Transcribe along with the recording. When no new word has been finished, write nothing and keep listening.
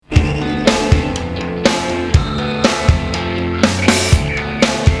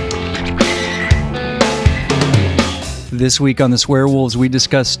This week on the Swearwolves, we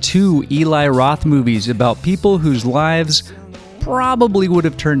discuss 2 Eli Roth movies about people whose lives probably would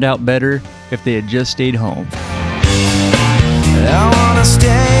have turned out better if they had just stayed home. I wanna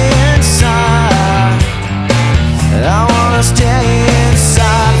stay inside. I wanna stay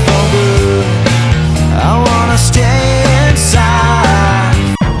inside for good. I wanna stay inside.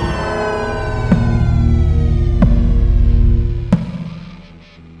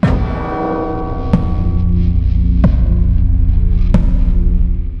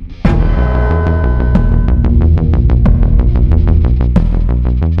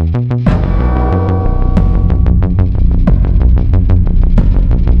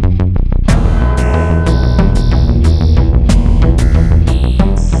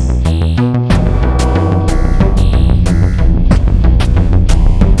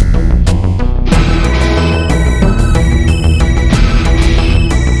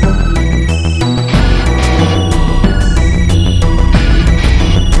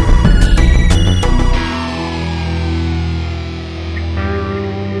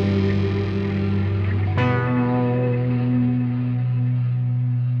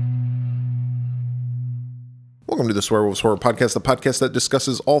 Welcome to the Swearwolves Horror Podcast, the podcast that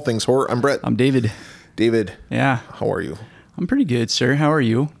discusses all things horror. I'm Brett. I'm David. David. Yeah. How are you? I'm pretty good, sir. How are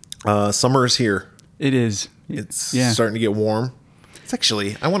you? Summer is here. It is. It's Yeah. starting to get warm. It's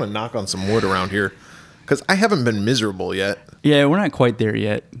actually, I want to knock on some wood around here because I haven't been miserable yet. Yeah, we're not quite there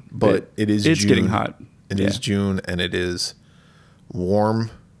yet. But it is It's June. getting hot. It is June, and it is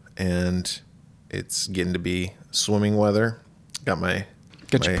warm, and it's getting to be swimming weather.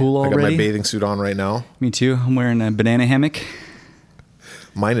 Got your pool all I got ready? my bathing suit on right now. Me too. I'm wearing a banana hammock.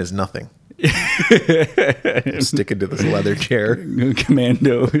 Mine is nothing. I'm sticking to this leather chair.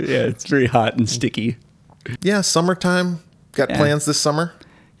 Commando. Yeah, it's very hot and sticky. Yeah, summertime. Got Yeah. plans this summer?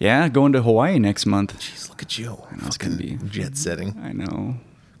 Yeah, going to Hawaii next month. Jeez, look at you. It's gonna be Jet setting. I know.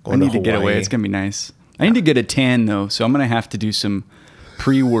 Going I need to to get away. Hawaii. It's gonna be nice. I need to get a tan though, so I'm gonna have to do some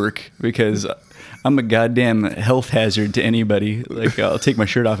pre-work because I'm a goddamn health hazard to anybody. Like I'll take my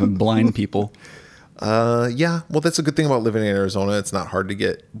shirt off and blind people. Yeah, well, that's a good thing about living in Arizona. It's not hard to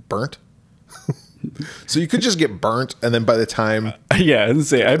get burnt. So you could just get burnt, and then by the time, Yeah, I'd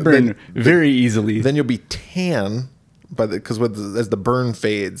say I burn very easily. then you'll be tan. Because as the burn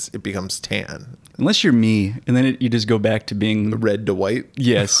fades, it becomes tan, Unless you're me, and then you just go back to being red to white.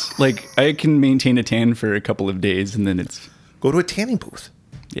 yes. Like I can maintain a tan for a couple of days, and then it's Go to a tanning booth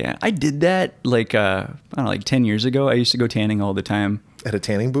yeah. I did that like I don't know, like 10 years ago. I used to go tanning all the time. at a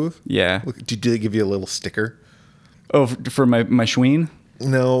tanning booth. Yeah. Did they give you a little sticker? Oh, for my Schween?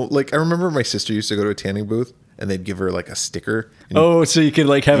 No, like I remember my sister used to go to a tanning booth, and they'd give her like a sticker. And Oh, so you could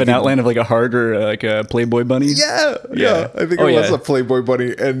like have an outline of like a heart or like a Playboy bunny? yeah. I think Oh, it was yeah. a Playboy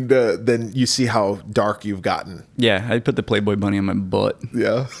bunny, and then you see how dark you've gotten. Yeah, I put the Playboy bunny on my butt.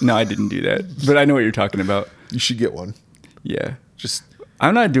 Yeah, No, I didn't do that. But I know what you're talking about. you should get one. Yeah. Just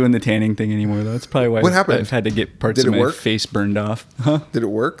I'm not doing the tanning thing anymore though. That's probably why What happened? I've had to get parts Did of it my work? face burned off. Huh? did it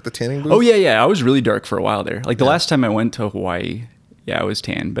work? The tanning booth? Oh yeah. I was really dark for a while there. Like the last time I went to Hawaii, yeah, I was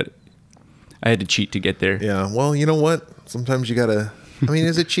tan, but I had to cheat to get there. Yeah. Well, you know what? Sometimes you gotta. I mean,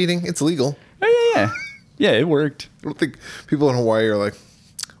 is it cheating? It's legal. Oh yeah. Yeah, it worked. I don't think people in Hawaii are like,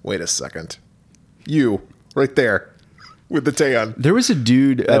 wait a second, you right there with the tan. There was a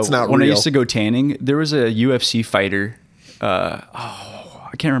dude. That's not when I real. used to go tanning. There was a UFC fighter.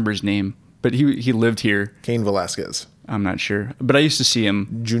 I can't remember his name, but he lived here. Cain Velasquez, I'm not sure, but I used to see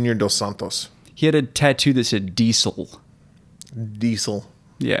him. Junior Dos Santos, He had a tattoo that said Diesel. Diesel.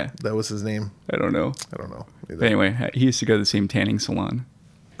 Yeah, That was his name. I don't know. I don't know. But anyway, he used to go to the same tanning salon.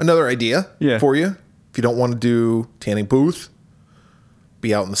 Another idea Yeah. for you. If you don't want to do tanning booth,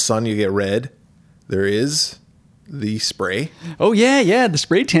 be out in the sun, you get red. There is the spray. Oh yeah, the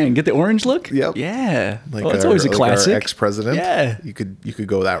spray tan. Get the orange look. Yep. Yeah. Like That's always a like classic. Our ex-president. Yeah. You could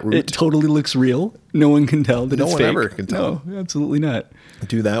go that route. It totally looks real. No one can tell that No it's one fake. ever can tell. No, absolutely not.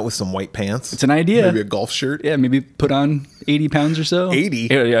 Do that with some white pants. It's an idea. Maybe a golf shirt. Yeah, maybe put on 80 pounds or so. 80?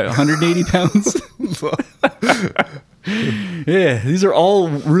 Yeah, 180 pounds. Yeah, these are all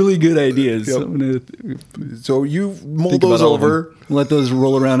really good ideas. Yep. I'm gonna So you mold think about those all of over. them. Let those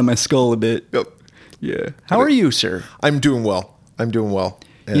roll around in my skull a bit. Yep. Yeah. How are you, sir? I'm doing well. And,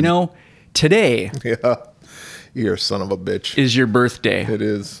 You know, today yeah, you're a son of a bitch. is your birthday. It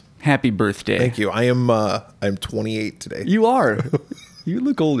is. Happy birthday. Thank you. I'm 28 today. You are. You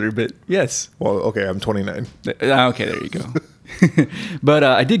look older, but yes. Well, okay, I'm 29. Okay, there you go. But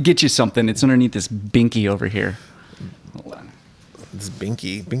I did get you something. It's underneath this binky over here. Hold on. This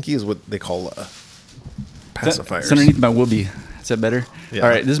Binky. Binky is what they call pacifiers. It's underneath my whoopee. Is that better? Yeah. All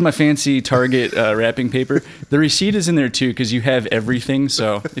right. This is my fancy Target wrapping paper. The receipt is in there too because you have everything.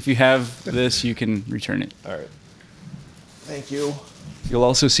 So if you have this, you can return it. All right. Thank you. You'll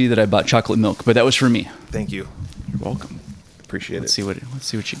also see that I bought chocolate milk, but that was for me. Thank you. You're welcome. Appreciate Let's it.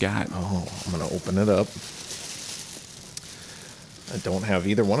 see what you got. Oh, I'm going to open it up. I don't have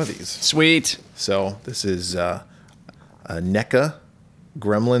either one of these. Sweet. So this is a NECA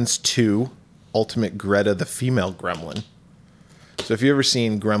Gremlins 2 Ultimate Greta the Female Gremlin. So if you've ever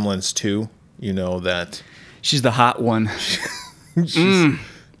seen Gremlins 2, you know that She's the hot one.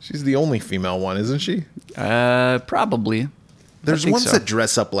 she's the only female one, isn't she? Probably. There's I think ones so. that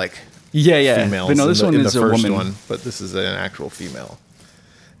dress up like Yeah. females But no, this one in is the a first woman. one, but this is an actual female.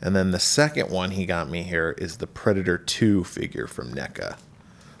 And then the second one he got me here is the Predator 2 figure from NECA,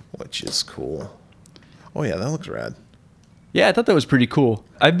 which is cool. Oh yeah, that looks rad. Yeah, I thought that was pretty cool.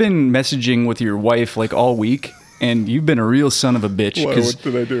 I've been messaging with your wife like all week, and you've been a real son of a bitch. What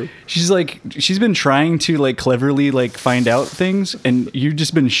did I do? She's been trying to like cleverly like find out things, and you've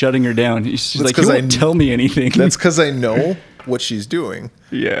just been shutting her down. She's That's like, 'cause you I won't tell me anything. That's because I know what she's doing.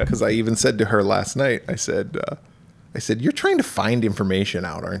 Yeah. Because I even said to her last night, I said, you're trying to find information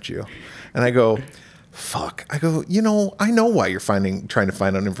out, aren't you? And I go, fuck. I go, I know why you're trying to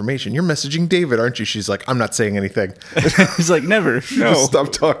find out information. You're messaging David, aren't you? She's like, I'm not saying anything. He's like, never. No. Just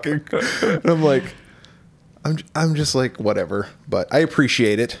stop talking. And I'm like, I'm just like, whatever. But I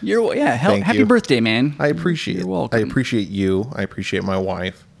appreciate it. Happy you. birthday, man. I appreciate You're it. welcome. I appreciate you. I appreciate my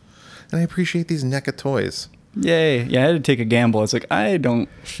wife. And I appreciate these NECA toys. Yay. Yeah, I had to take a gamble. I was like, I don't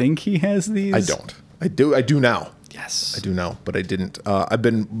think he has these. I don't. I do now. Yes. I do now, but I didn't.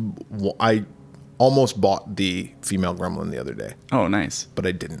 I almost bought the female gremlin the other day, Oh, nice. but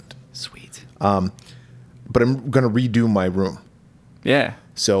I didn't. Sweet. But I'm going to redo my room. Yeah.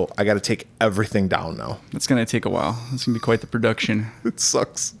 So I got to take everything down now. That's going to take a while. It's going to be quite the production. It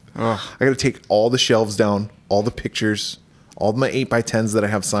sucks. Ugh. I got to take all the shelves down, all the pictures, all my 8x10s that I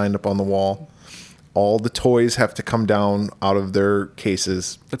have signed up on the wall. All the toys have to come down out of their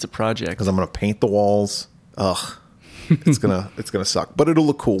cases That's a project. because I'm going to paint the walls. Ugh. It's gonna suck, but it'll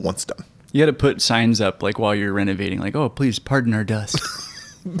look cool once done. You got to put signs up like while you're renovating, like, "Oh, please pardon our dust."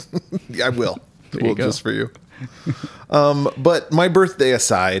 Yeah, I will. There you go. Just for you. But my birthday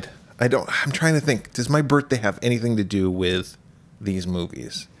aside, I'm trying to think. Does my birthday have anything to do with these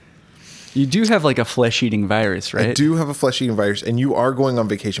movies? You do have like a flesh-eating virus, right? I do have a flesh-eating virus, and you are going on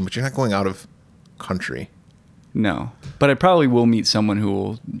vacation, but you're not going out of country. No, but I probably will meet someone who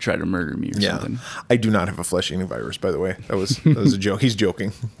will try to murder me or something. I do not have a flesh-eating virus, by the way. That was a joke. He's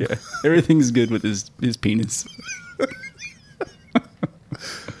joking. Yeah, everything's good with his penis.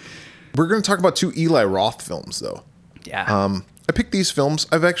 We're going to talk about 2 Eli Roth films, though. Yeah. I picked these films.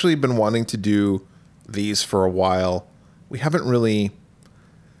 I've actually been wanting to do these for a while. We haven't really...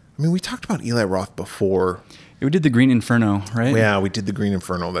 I mean, we talked about Eli Roth before. We did the Green Inferno, right? Yeah, we did the Green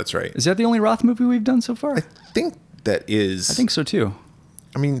Inferno. That's right. Is that the only Roth movie we've done so far? I think that is... I think so too.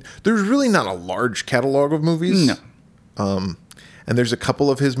 I mean, there's really not a large catalog of movies. No. And there's a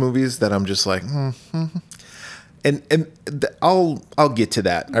couple of his movies that I'm just like... I'll get to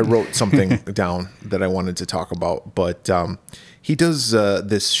that. I wrote something down that I wanted to talk about. But he does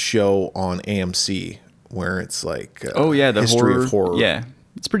this show on AMC where it's like... the history of horror. Yeah,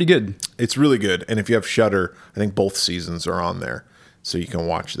 it's pretty good. It's really good. And if you have Shudder, I think both seasons are on there. So you can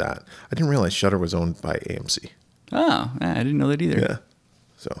watch that. I didn't realize Shudder was owned by AMC. Oh, I didn't know that either. Yeah.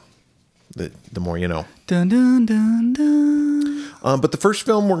 So the more you know. Dun, dun, dun, dun. But the first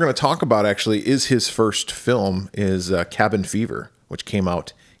film we're going to talk about actually is his first film, is Cabin Fever, which came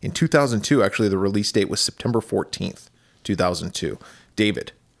out in 2002. Actually, the release date was September 14th, 2002.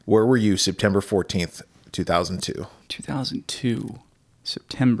 David, where were you September 14th, 2002? 2002,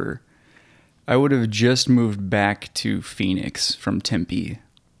 September. I would have just moved back to Phoenix from Tempe,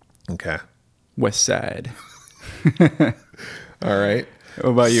 Okay. West Side. All right.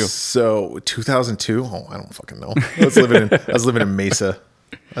 What about you? So 2002. Oh, I don't fucking know. I was living in Mesa.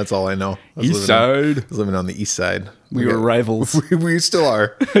 That's all I know. I was I was living on the east side. We were rivals. We still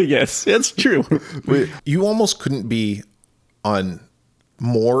are. Yes, that's true. You almost couldn't be on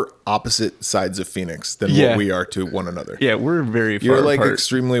more opposite sides of Phoenix than Yeah. what we are to one another. Yeah, we're very far You're like apart.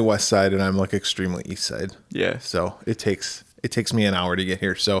 extremely west side, and I'm like extremely east side. Yeah. So it takes me an hour to get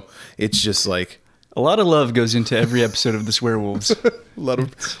here. So it's just like A lot of love goes into every episode of The Swearwolves. a lot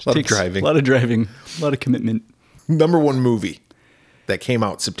of driving. A lot of driving. A lot of commitment. Number one movie that came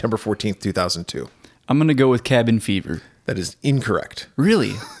out September 14th, 2002. I'm going to go with Cabin Fever. That is incorrect.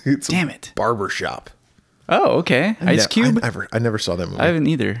 Really? It's Damn it. Barbershop. Oh, okay. Ice Cube? I never saw that movie. I haven't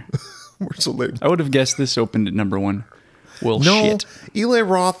either. We're so late. I would have guessed this opened at number 1. Well, No, shit. Eli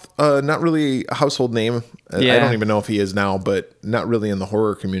Roth, not really a household name. I Yeah. don't even know if he is now, but not really in the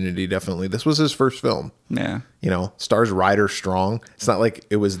horror community, definitely. This was his first film. Yeah. You know, stars Ryder Strong. It's not like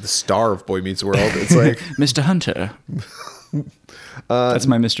it was the star of Boy Meets World. It's like, Mr. Hunter. That's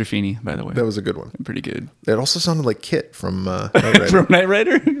my Mr. Feeney, by the way. that was a good one. Pretty good. It also sounded like Kit from Knight Rider. From Knight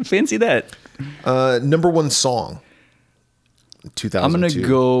Rider? Fancy that. Number one song, 2002. I'm going to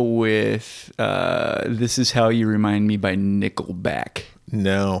go with This Is How You Remind Me by Nickelback.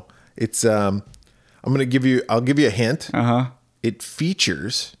 No, it's, I'll give you a hint. Uh-huh. It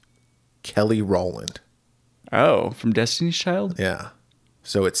features Kelly Rowland. Oh, from Destiny's Child? Yeah.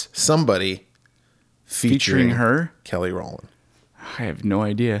 So it's somebody Featuring her? Kelly Rowland. I have no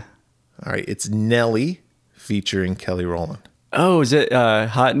idea. All right. It's Nelly featuring Kelly Rowland. Oh, is it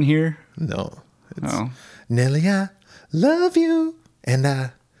Hot in Here? No. It's Oh. Nelly, I love you and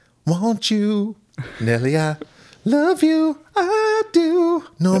I want you. Nelly, I love you. I do.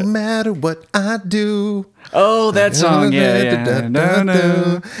 No matter what I do. Oh, that song.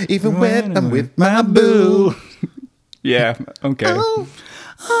 Yeah. Even when I'm with my boo. Yeah. Okay. Oh.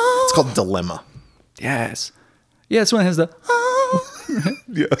 It's called Dilemma. Yes. Yeah, this one has the.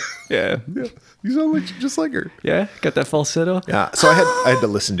 Yeah. Yeah. Yeah. You sound like just like her. Yeah. Got that falsetto. Yeah. So I had to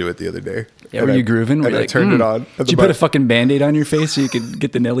listen to it the other day. Yeah, And were I- you grooving? And I turned it on. Did you put a fucking Band-Aid on your face so you could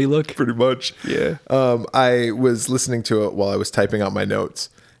get the Nelly look? pretty much? Yeah. I was listening to it while I was typing out my notes,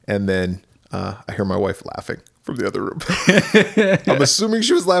 and then I hear my wife laughing from the other room. I'm assuming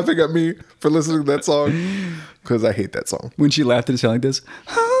she was laughing at me for listening to that song because I hate that song. When she laughed, did it sound like this?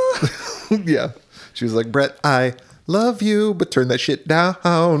 Yeah. She was like, Brett, I love you, but turn that shit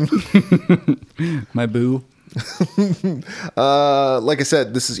down. My boo. Like I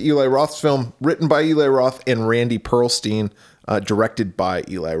said, this is Eli Roth's film, written by Eli Roth and Randy Perlstein, directed by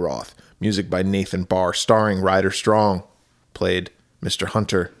Eli Roth. Music by Nathan Barr, starring Ryder Strong, played Mr.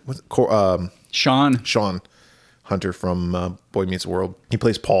 Hunter. Sean. Hunter from Boy Meets World. He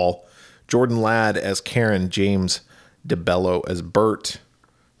plays Paul. Jordan Ladd as Karen. James DeBello as Bert.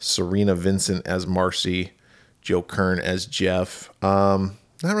 Serena Vincent as Marcy. Joe Kern as Jeff. Not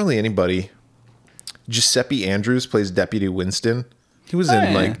really anybody. Giuseppe Andrews plays Deputy Winston. He was in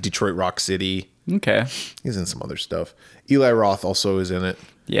yeah. like Detroit Rock City. Okay. He's in some other stuff. Eli Roth also is in it.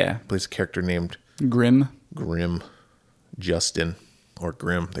 Yeah. Plays a character named Grim. Grim Justin, or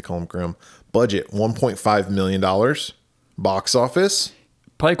Grim. They call him Grim. Budget $1.5 million. Box office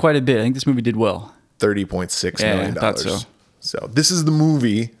Probably quite a bit. I think this movie did well. $30.6 Yeah, million. I thought so. So this is the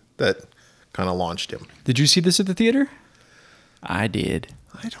movie that kind of launched him. Did you see this at the theater? I did.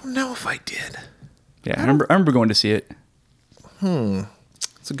 I don't know if I did. Yeah, I remember going to see it.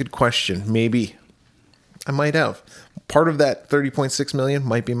 That's a good question. Maybe I might have. Part of that 30.6 million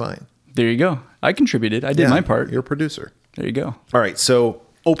might be mine. There you go. I contributed. I did my part. You're a producer. There you go. All right, so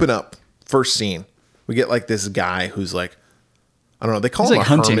open up. First scene. We get like this guy who's like, I don't know, they call He's him like a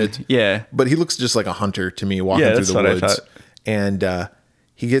hunting. hermit. Yeah. But he looks just like a hunter to me walking Yeah, through that's the what I woods. thought. And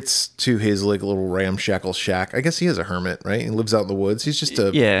he gets to his like little ramshackle shack. I guess he is a hermit, right? He lives out in the woods. He's just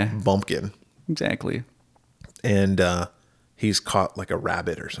a Yeah. bumpkin. Exactly. And he's caught like a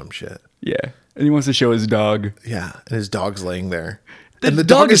rabbit or some shit. Yeah. And he wants to show his dog. Yeah. And his dog's laying there. The, and the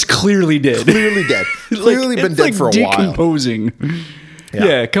dog is clearly dead. clearly dead. Clearly been it's dead like for a while. decomposing. Yeah.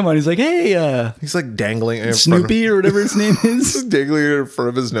 Yeah, come on. He's like, hey, He's like dangling in Snoopy or whatever his name is. Front of, dangling in front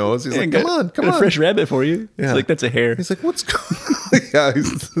of his nose. He's like, come on. Got a fresh rabbit for you. Yeah. It's like, that's a hare. He's like, what's going Yeah,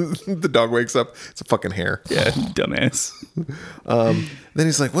 the dog wakes up. It's a fucking hare. Yeah, dumbass. Then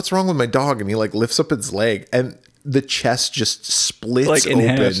he's like, what's wrong with my dog? And he like lifts up its leg and the chest just splits Like in open.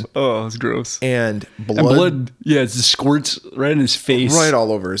 half. Oh, it's gross. And blood, And blood, yeah, it just squirts right in his face. right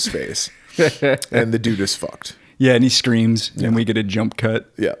all over his face. And the dude is fucked. Yeah, and he screams, and we get a jump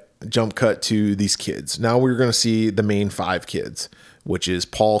cut. Yeah. Jump cut to these kids. Now we're going to see the main 5 kids, which is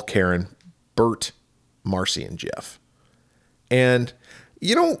Paul, Karen, Bert, Marcy, and Jeff. And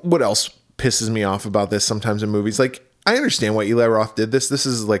you know what else pisses me off about this sometimes in movies? Like, I understand why Eli Roth did this. This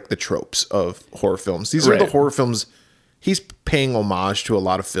is like the tropes of horror films. These are the Right. horror films. He's paying homage to a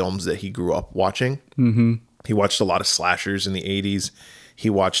lot of films that he grew up watching. Mm-hmm. He watched a lot of slashers in the 80s.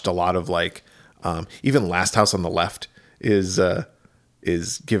 He watched a lot of like, even Last House on the Left is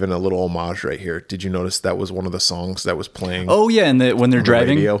given a little homage right here. Did you notice that was one of the songs that was playing? Oh, yeah, and when they're on the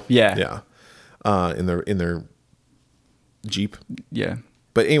driving. radio? Yeah. Yeah. In their Jeep. Yeah.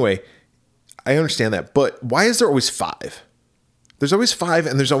 But anyway, I understand that. But why is there always 5? There's always 5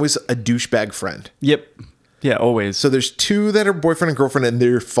 and there's always a douchebag friend. Yep. Yeah, always. So there's two that are boyfriend and girlfriend, and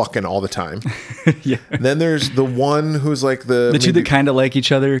they're fucking all the time. Yeah. And then there's the one who's like the two that kind of like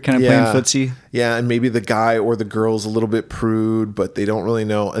each other, kind of playing footsie. Yeah, and maybe the guy or the girl's a little bit prude, but they don't really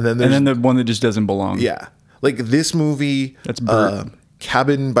know. And then there's the one that just doesn't belong. Yeah, like this movie. That's Bert.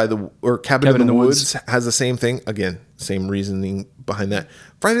 Cabin in the Woods has the same thing. Again, same reasoning behind that.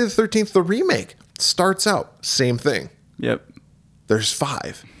 Friday the 13th, the remake, starts out same thing. Yep. There's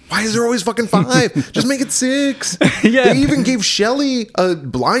 5. Why is there always fucking 5? Just make it 6. Yeah. They even gave Shelley a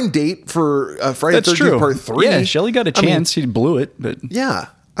blind date for Friday the 13th Part 3. Yeah, Shelley got a chance. He blew it, but yeah.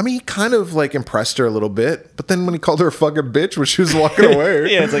 I mean, he kind of like impressed her a little bit, but then when he called her a fucking bitch when she was walking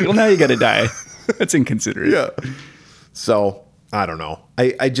away. Yeah, it's like, well, now you got to die. That's inconsiderate. Yeah. So I don't know.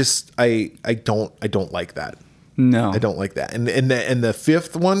 I don't like that. No, I don't like that. And the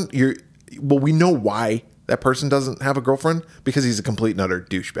 5th one, we know why that person doesn't have a girlfriend, because he's a complete and utter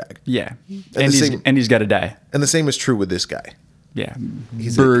douchebag. Yeah, and he's got to die. And the same is true with this guy. Yeah,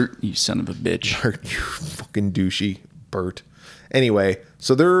 Bert, you son of a bitch. Bert, you fucking douchey Bert. Anyway,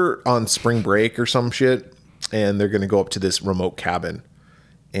 so they're on spring break or some shit, and they're gonna go up to this remote cabin,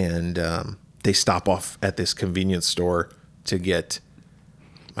 and they stop off at this convenience store to get,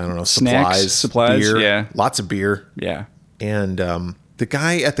 I don't know, supplies, beer, yeah, lots of beer, yeah. And the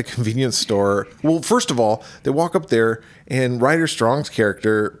guy at the convenience store, well, first of all, they walk up there, and Ryder Strong's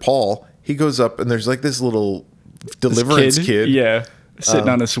character Paul, he goes up, and there's like this little deliverance kid, yeah, sitting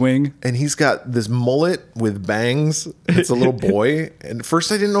on a swing, and he's got this mullet with bangs. It's a little boy, and at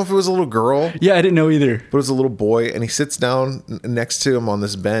first I didn't know if it was a little girl. Yeah, I didn't know either, but it was a little boy, and he sits down next to him on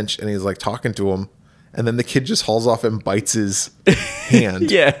this bench, and he's like talking to him. And then the kid just hauls off and bites his hand.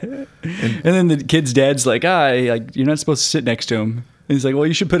 Yeah. And then the kid's dad's like, you're not supposed to sit next to him. And he's like, well,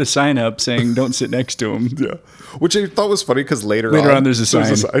 you should put a sign up saying don't sit next to him. Yeah. Which I thought was funny because later on there's a sign.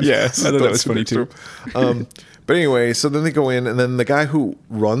 Yeah. I thought that was funny too. But anyway, so then they go in, and then the guy who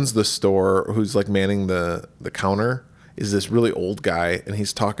runs the store, who's like manning the counter, is this really old guy, and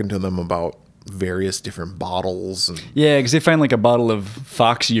he's talking to them about various different bottles. And yeah, because they find like a bottle of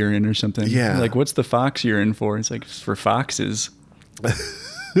fox urine or something. Yeah. Like, what's the fox urine for? It's like, it's for foxes.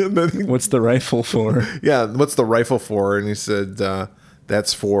 What's the rifle for? Yeah, what's the rifle for? And he said,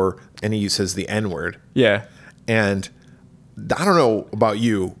 that's for, and he says the N-word. Yeah. And I don't know about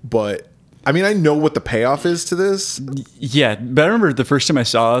you, but I mean, I know what the payoff is to this. Yeah, but I remember the first time I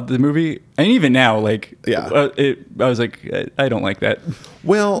saw the movie, and even now, like, I was like, I don't like that.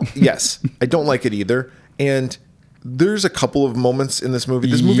 Well, yes, I don't like it either. And there's a couple of moments in this movie.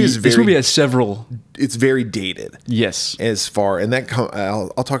 This movie has several. It's very dated. Yes. As far, and that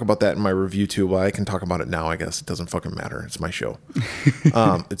I'll talk about that in my review too. Well, I can talk about it now. I guess it doesn't fucking matter. It's my show.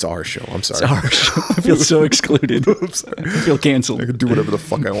 It's our show. I'm sorry. It's our show. I feel so excluded. I'm sorry. I feel canceled. I can do whatever the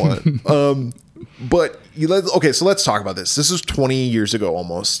fuck I want. But okay, so let's talk about this. This is 20 years ago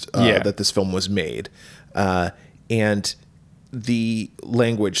almost that this film was made, and the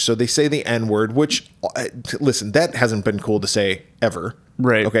language. So they say the N-word, which, listen, that hasn't been cool to say ever.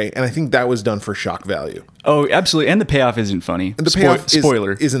 Right. Okay. And I think that was done for shock value. Oh, absolutely. And the payoff isn't funny. And the payoff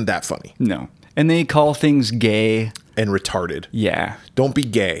spoiler isn't that funny. No. And they call things gay and retarded. Yeah. Don't be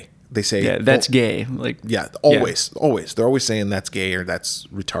gay. They say, yeah, that's gay. Like, yeah, always. They're always saying that's gay or that's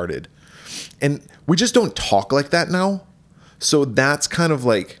retarded. And we just don't talk like that now. So that's kind of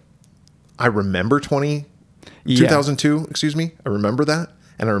like, I remember 2002, excuse me. I remember that.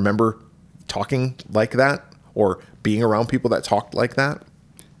 And I remember talking like that or being around people that talked like that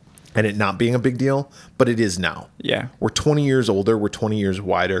and it not being a big deal. But it is now. Yeah. We're 20 years older. We're 20 years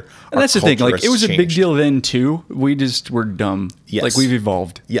wider. And that's the thing. Like, it was a big deal then, too. We just were dumb. Yes. Like, we've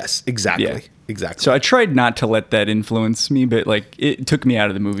evolved. Yes, exactly. Yeah. Exactly. So I tried not to let that influence me, but like it took me out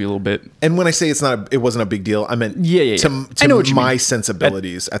of the movie a little bit. And when I say it wasn't a big deal, I meant to I know what my mean.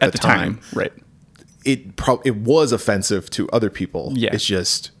 sensibilities at the time. Right. It was offensive to other people. Yeah. It's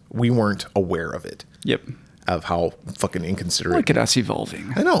just we weren't aware of it. Yep. Of how fucking inconsiderate. Look at us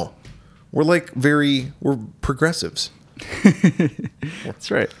evolving. I know. We're progressives.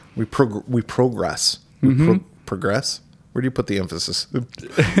 That's right. We progress. Mm-hmm. Progress. Where do you put the emphasis?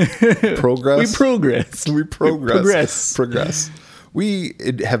 Progress. We progress. We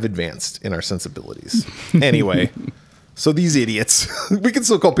have advanced in our sensibilities. Anyway, so these idiots. We can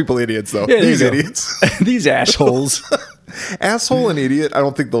still call people idiots, though. Yeah, these idiots. These assholes. Asshole and idiot, I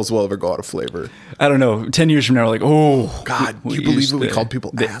don't think those will ever go out of flavor. I don't know. 10 years from now, we're like, oh. God, do you believe we called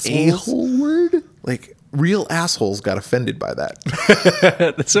people assholes? A-hole word? Like, real assholes got offended by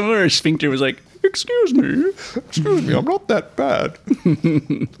that. Someone or sphincter was like, excuse me, I'm not that bad.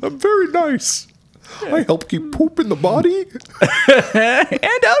 I'm very nice. I help keep poop in the body.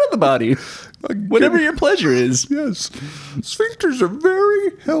 And out of the body. Whatever your pleasure is. Yes. Sphincters are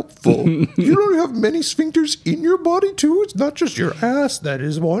very helpful. You don't have many sphincters in your body, too. It's not just your ass that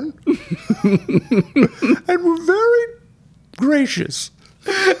is one. And we're very gracious.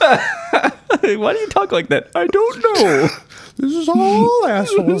 Why do you talk like that? I don't know. This is all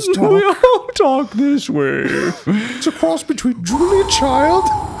assholes We talk. all talk this way. It's a cross between Julia Child.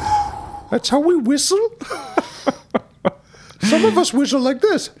 That's how we whistle. Some of us whistle like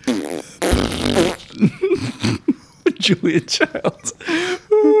this. Julia Childs.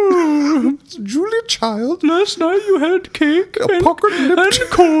 It's Julia Child. Last night you had cake and puckered lip.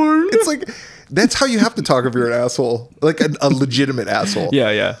 corn. It's like, that's how you have to talk if you're an asshole. Like a legitimate asshole.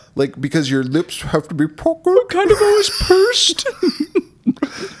 Yeah. Like, because your lips have to be puckered. Kind of always pursed.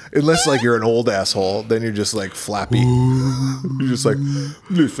 Unless, like, you're an old asshole, then you're just, like, flappy. You're just like,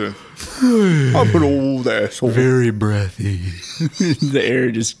 listen, I'm an old asshole. Very breathy. The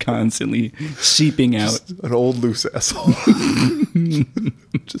air just constantly seeping out. An old loose asshole.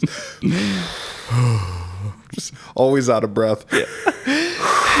 just always out of breath. Yeah.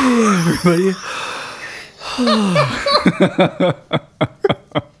 Hey, everybody.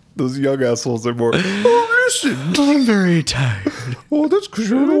 Those young assholes are more, oh, listen. I'm very tired. Oh, that's because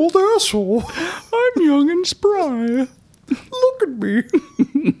you're an old asshole. I'm young and spry. Look at me.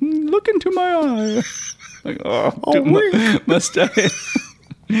 Look into my eye. Like, Oh, wink. must I?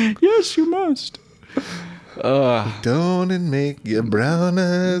 Yes, you must. Don't it make your brown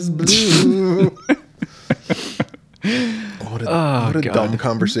eyes blue? What a God. dumb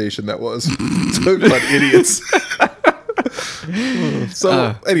conversation that was. Talk about idiots.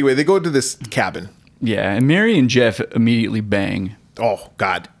 So anyway, they go into this cabin. Yeah, and Mary and Jeff immediately bang. Oh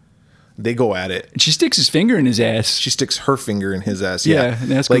God, they go at it. And she sticks his finger in his ass. She sticks her finger in his ass. Yeah, and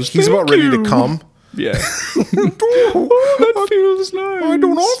that's like goes, he's about "Thank ready you." to come. Yeah. Oh, that feels nice. I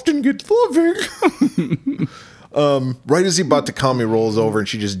don't often get loving. Right as he's about to come, he rolls over and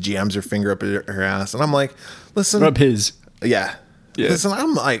she just jams her finger up her ass, and I'm like, listen, Rub his. yeah. Listen,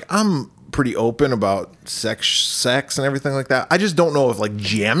 I'm pretty open about sex and everything like that. I just don't know if like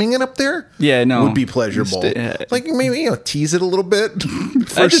jamming it up there would be pleasurable. Like maybe tease it a little bit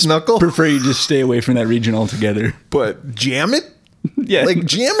for I just snuckle. prefer you just stay away from that region altogether. But jam it? Yeah. Like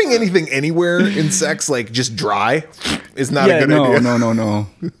jamming anything anywhere in sex, like just dry, is not a good no, idea. No.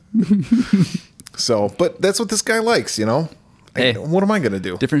 So, but that's what this guy likes, you know? Hey. What am I going to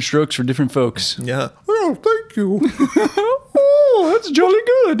do? Different strokes for different folks. Yeah. Oh, thank you. Oh, that's jolly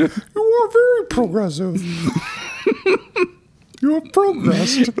good. You are very progressive. You have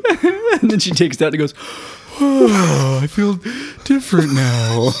progressed. And then she takes that and goes, oh, I feel different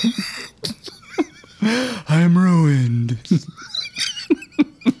now. I'm ruined.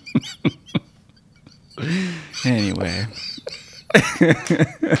 Anyway.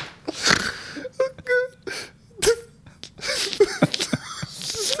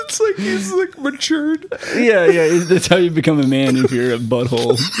 It's like he's like matured. Yeah, that's how you become a man if you're a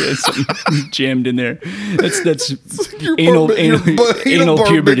butthole. There's something jammed in there. That's Your anal bar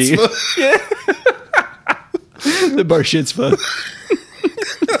puberty. mitzvah. Yeah. The bar shitsva.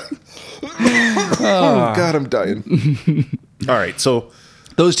 Oh God, I'm dying. All right, so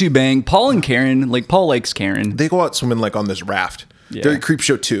Those two bang. Paul and Karen, like Paul likes Karen they go out swimming like on this raft. Yeah. Very creep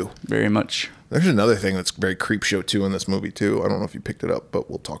show too. very much. There's another thing that's very creep show too in this movie too. I don't know if you picked it up, but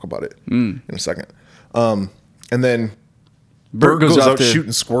we'll talk about it in a second. And then Bert goes out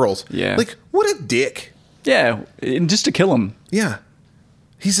shooting squirrels. Yeah. Like what a dick. Yeah, and just to kill him. Yeah.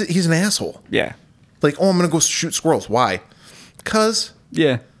 He's an asshole. Yeah. Like, oh, I'm gonna go shoot squirrels. Why? Because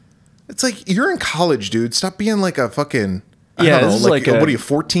Yeah. it's like you're in college, dude. Stop being like a fucking I Yeah, don't this is know, like what a- are you,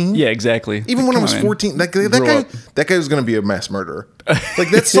 14? Yeah, exactly. Even when I Come was on, 14, that Grow up. guy was going to be a mass murderer. Like,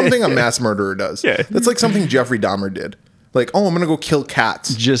 that's something a mass murderer does. Yeah. That's like something Jeffrey Dahmer did. Like, oh, I'm going to go kill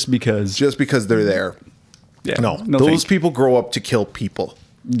cats Just because. just because they're there. Yeah. No, thank those you. people grow up to kill people.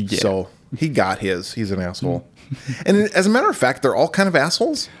 Yeah. So he got his. He's an asshole. And as a matter of fact, they're all kind of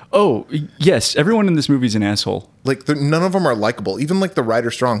assholes. Oh, yes. Everyone in this movie is an asshole. Like, none of them are likable. Even like the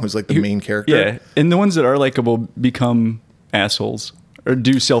Ryder Strong, who's like the main character. Yeah. And the ones that are likable become assholes or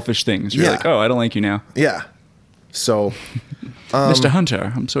do selfish things. You're Yeah. like, oh, I don't like you now. Yeah. So, Mr.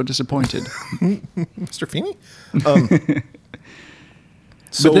 Hunter, I'm so disappointed. Mr. Feeney?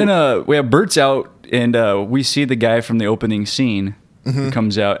 But then we have Bert's out, and we see the guy from the opening scene who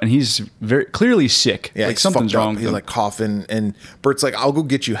comes out, and he's very clearly sick. yeah, like he's something's fucked up. wrong. with He's him. like coughing, and Bert's like, "I'll go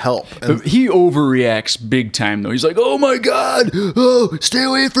get you help." And But he overreacts big time, though. He's like, "Oh my god! Oh, stay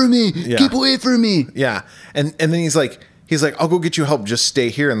away from me! Yeah. Keep away from me!" yeah, and then he's like, he's like, I'll go get you help. Just stay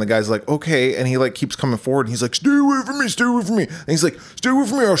here. And the guy's like, okay. And he like keeps coming forward. And he's like, stay away from me. Stay away from me. And he's like, stay away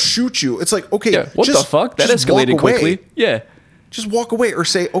from me. I'll shoot you. It's like, okay. Yeah. What the fuck? That just escalated walk away. quickly. Yeah. Just walk away or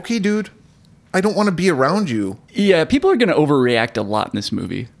say, okay, dude, I don't want to be around you. Yeah. People are going to overreact a lot in this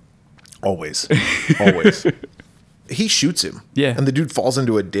movie. Always. Always. He shoots him. Yeah. And the dude falls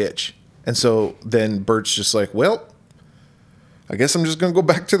into a ditch. And so then Bert's just like, well, I guess I'm just going to go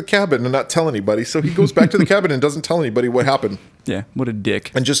back to the cabin and not tell anybody. So he goes back to the cabin and doesn't tell anybody what happened. Yeah. What a dick.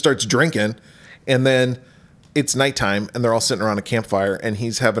 And just starts drinking. And then it's nighttime and they're all sitting around a campfire and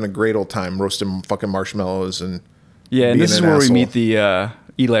he's having a great old time roasting fucking marshmallows and Yeah. And being this is an where asshole. we meet the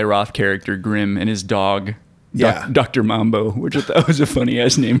Eli Roth character, Grim, and his dog. Yeah. Dr. Mambo, which I thought was a funny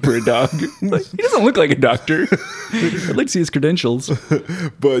ass name for a dog. Like, he doesn't look like a doctor. I'd like to see his credentials.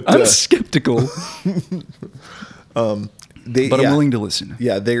 But I'm skeptical, I'm willing to listen.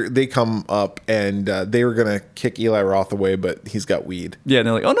 Yeah, they come up and they were gonna kick Eli Roth away, but he's got weed. Yeah, and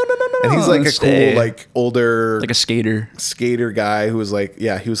they're like, oh no, And he's like a stay. cool, like older, like a skater, guy who was like,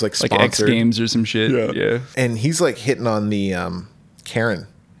 yeah, he was like like sponsored. X Games or some shit. Yeah. And he's like hitting on the Karen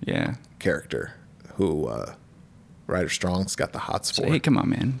Yeah. character, who Ryder Strong's got the hots for. So, hey, come on,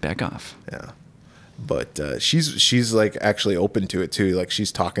 man, back off. Yeah, but she's like actually open to it too. Like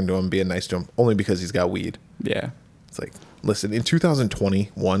she's talking to him, being nice to him, only because he's got weed. Yeah. It's like, listen, in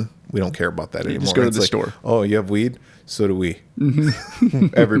 2021, we don't care about that anymore. just go to It's the like, store. Oh, you have weed? So do we.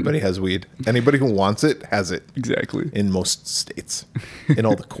 Everybody has weed. Anybody who wants it has it. Exactly. In most states, in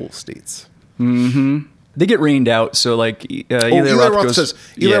all the cool states. They get rained out, so like Eli Roth says,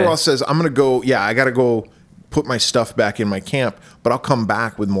 yeah. Roth says, I'm gonna go. Yeah, I gotta go put my stuff back in my camp, but I'll come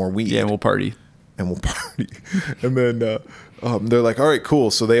back with more weed. Yeah, we'll party. And we'll party. And then they're like, all right, cool.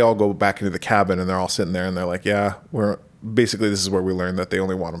 So they all go back into the cabin and they're all sitting there and they're like, yeah, basically this is where we learned that they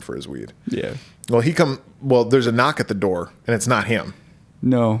only want him for his weed. Yeah. Well, there's a knock at the door and it's not him.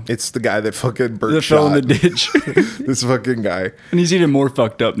 No. It's the guy that fucking Bert That shot. fell in the ditch. This fucking guy. And he's even more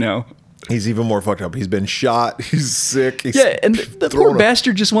fucked up now. He's even more fucked up. He's been shot. He's sick. He's Yeah, and the thrown poor up.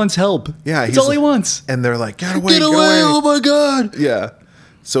 bastard just wants help. Yeah, That's all he wants. And they're like, get away, get away. Oh my god. Yeah.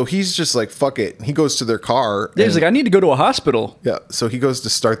 So he's just like, fuck it. He goes to their car. Yeah, he's and- like, I need to go to a hospital. Yeah. So he goes to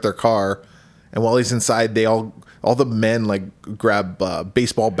start their car, and while he's inside, all the men like grab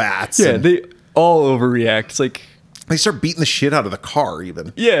baseball bats. Yeah, and they all overreact. It's like, they start beating the shit out of the car,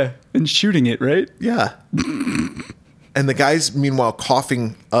 even. yeah, and shooting it, right? Yeah. And the guy's meanwhile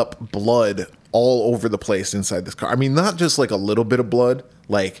coughing up blood all over the place inside this car. I mean, not just like a little bit of blood,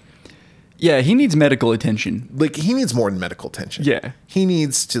 like Yeah, he needs medical attention. he needs more than medical attention. Yeah. He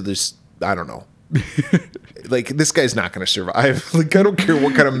needs to just, I don't know. Like, this guy's not going to survive. Like, I don't care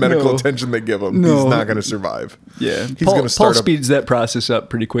what kind of medical No. attention they give him. No. He's not going to survive. Yeah, He's Paul, going to start Paul speeds that process up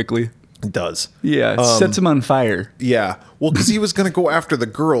pretty quickly. Does. Yeah, sets him on fire. Yeah. Well, because he was going to go after the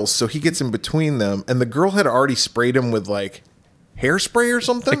girls, so he gets in between them, and the girl had already sprayed him with, like, hairspray or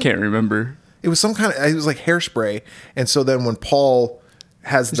something. I can't remember. It was some kind of, it was like hairspray. And so then when Paul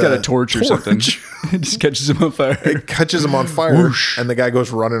has He's got a torch or something. It just catches him on fire. it catches him on fire, Whoosh. and the guy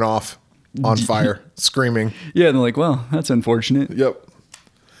goes running off on fire, screaming. Yeah, and they're like, well, that's unfortunate. Yep.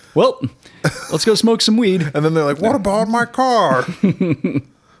 Well, let's go smoke some weed. And then they're like, what about my car?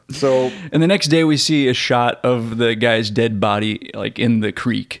 So, And the next day we see a shot of the guy's dead body like in the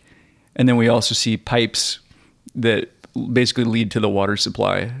creek. And then we also see pipes that basically lead to the water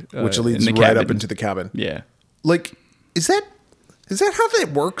supply. which in leads the right cabin. up into the cabin. Yeah. Like, is that how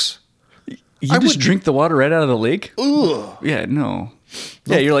that works? You I just would- drink the water right out of the lake? Ugh. Yeah, no.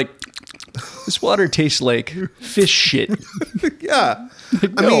 Yeah, you're like, this water tastes like fish shit. Yeah. I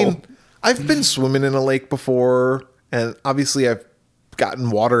no. mean, I've been swimming in a lake before, and obviously I've gotten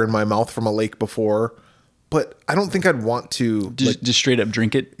water in my mouth from a lake before, but I don't think I'd want to. Just straight up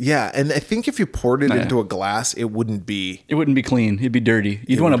drink it. Yeah, and I think if you poured it Nah. into a glass, it wouldn't be. It wouldn't be clean. It'd be dirty.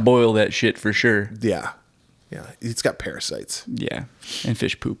 You'd want to boil that shit for sure. Yeah. Yeah. It's got parasites Yeah. And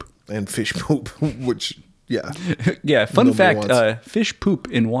fish poop. and fish poop, which, yeah. Yeah, fun Nobody fact, wants. fish poop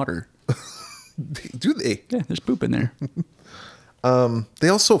in water. Do they? Yeah, there's poop in there. They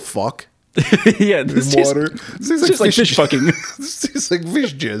also fuck Yeah, in this water. It's just like fish fucking. This tastes like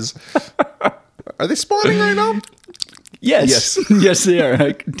fish jizz. Are they spawning right now? Yes. Yes, they are.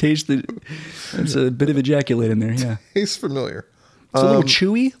 I can taste the. There's a bit of ejaculate in there, yeah. Tastes familiar. It's a little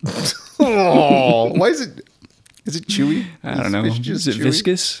chewy. Oh, why is it? Is it chewy? I don't know. Fish jizz Is it chewy?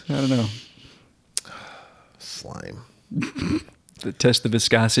 viscous? I don't know. Slime. To test the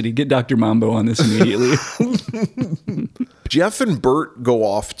viscosity. Get Dr. Mambo on this immediately. Jeff and Bert go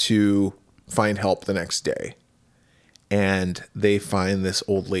off to find help the next day. and they find this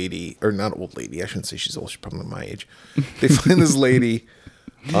old lady, or not old lady. I shouldn't say she's old. She's probably my age. They find this lady.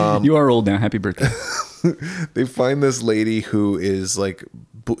 You are old now. Happy birthday. They find this lady who is like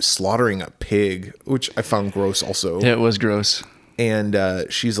slaughtering a pig, which I found gross also. Yeah, it was gross. And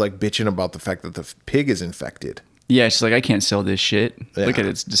she's like bitching about the fact that the pig is infected. Yeah, she's like, I can't sell this shit. Yeah. Look at it.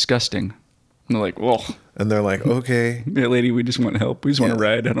 It's disgusting. And they're like, well, And they're like, okay. yeah, lady, we just want help. We just want to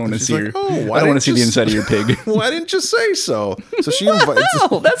ride. I don't want to She's see like, your. "Oh, why I don't want didn't to see you the inside of your pig. Why didn't you say so? So she invites.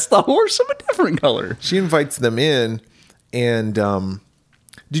 Oh, that's the horse of a different color. She invites them in, and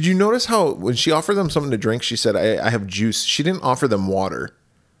did you notice how when she offered them something to drink, she said, I have juice. She didn't offer them water,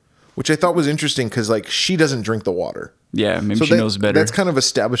 which I thought was interesting because like she doesn't drink the water. Yeah, maybe So she knows better. That's kind of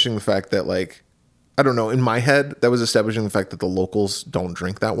establishing the fact that like, I don't know, in my head, that was establishing the fact that the locals don't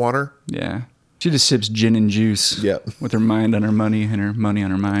drink that water. Yeah. She just sips gin and juice. Yep. With her mind on her money and her money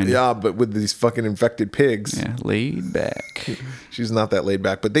on her mind. Yeah, but with these fucking infected pigs, Yeah, laid back. she's not that laid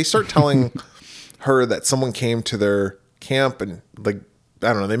back. But they start telling her that someone came to their camp and like,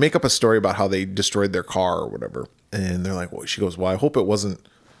 I don't know, they make up a story about how they destroyed their car or whatever. And they're like, well, she goes, well, I hope it wasn't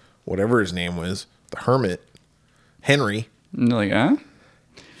whatever his name was, the hermit, Henry. And they're like, huh?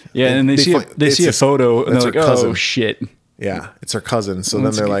 Yeah, and they find- it's see a his- photo and that's they're her like, cousin. oh shit. Yeah, it's her cousin. So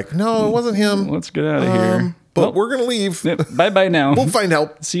Let's then they're get- like, no, it wasn't him. Let's get out of here. But Well, we're going to leave. Bye bye now. We'll find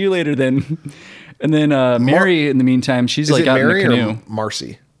help. See you later then. And then Mary, in the meantime, she's Is like it out Mary in a canoe. or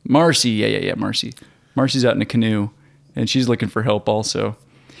Marcy? Marcy, yeah, Marcy. Marcy's out in a canoe, and she's looking for help also.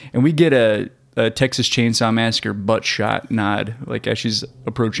 And we get a Texas Chainsaw Massacre butt shot nod, like as she's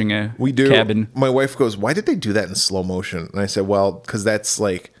approaching a We do. cabin. My wife goes, why did they do that in slow motion? And I said, well, because that's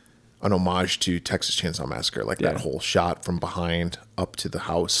like an homage to Texas Chainsaw Massacre, like Yeah. that whole shot from behind up to the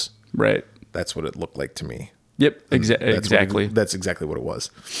house. Right. That's what it looked like to me. Yep, That's what exactly. that's exactly what it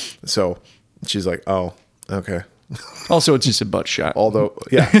was. So she's like, oh, okay. Also, it's just a butt shot. Although,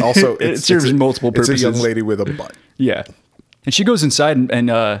 yeah, also It serves multiple It's a young purposes. lady with a butt. Yeah. And she goes inside,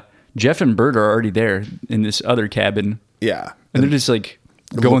 and Jeff and Bert are already there in this other cabin. Yeah. And they're just like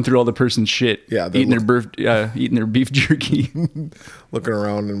going through all the person's shit. Yeah, they're eating their beef jerky. Looking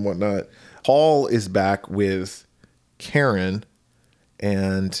around and whatnot. Paul is back with Karen,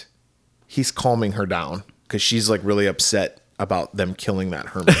 and he's calming her down because she's like really upset about them killing that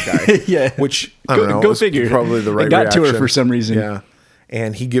hermit guy. Yeah. Which I don't know. Go is figure. Probably the right It got to her reaction. for some reason. Yeah.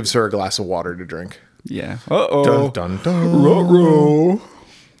 And he gives her a glass of water to drink. Yeah. Uh-oh. Dun dun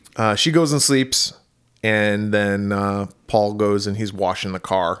dun. She goes and sleeps, and then Paul goes and he's washing the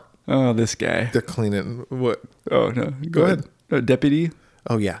car. Oh, this guy. They're cleaning what? Oh, no. Go ahead. Deputy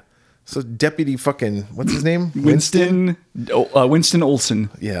Oh yeah. So Deputy fucking what's his name? Winston Olson.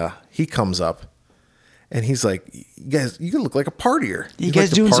 Yeah, he comes up, and he's like, "You guys, you look like a partier. You guys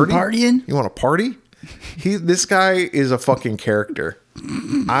doing some partying? You want to party?" This guy is a fucking character.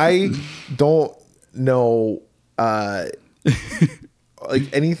 I don't know,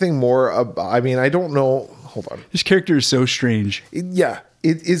 like anything more. I mean, I don't know. Hold on. His character is so strange.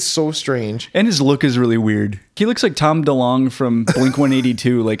 It is so strange. And his look is really weird. He looks like Tom DeLonge from Blink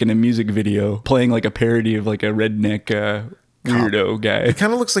 182, like in a music video, playing like a parody of like a redneck weirdo guy. It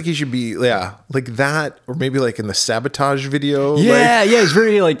kind of looks like he should be, like that, or maybe like in the Sabotage video. Yeah, he's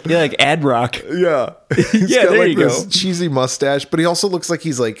very like ad rock. Yeah. He's Yeah, got there like you this go. cheesy mustache, but he also looks like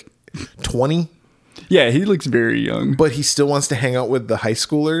he's like 20, Yeah, he looks very young. but he still wants to hang out with the high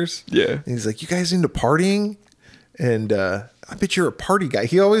schoolers. Yeah. And he's like, you guys into partying? And I bet you're a party guy.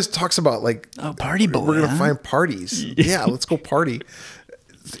 He always talks about like, Oh, party boy. we're going to find parties. Yeah, let's go party.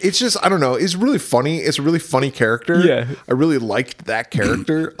 It's just, I don't know. It's really funny. It's a really funny character. Yeah. I really liked that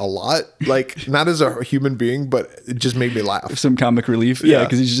character a lot. Like, not as a human being, but it just made me laugh. Some comic relief. Yeah, Yeah.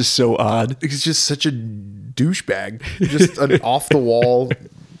 because he's just so odd. He's just such a douchebag. Just an off the wall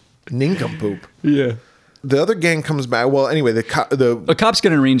nincompoop. Yeah. The other gang comes back. Well, anyway, the A cop's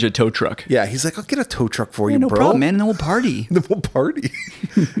gonna arrange a tow truck. yeah, he's like, I'll get a tow truck for you, No bro. problem, man. And then we'll party. Then we'll party.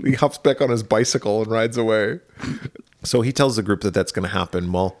 He hops back on his bicycle and rides away. So he tells the group that that's going to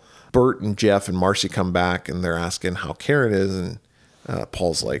happen. Well, Bert and Jeff and Marcy come back and they're asking how Karen is. And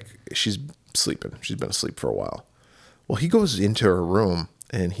Paul's like, she's sleeping. She's been asleep for a while. Well, he goes into her room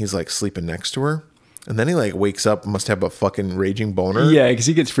and he's like sleeping next to her. And then he like wakes up, must have a fucking raging boner. Yeah, because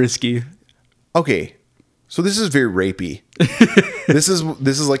he gets frisky. Okay. So this is very rapey. This is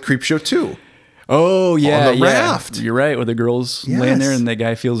like Creepshow 2. Oh yeah, On the yeah. raft. You're right. Where the girl's laying there Yes. and the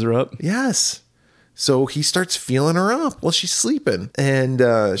guy feels her up. Yes. So he starts feeling her up while she's sleeping. And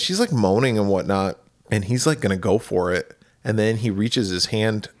she's like moaning and whatnot. And he's like going to go for it. And then he reaches his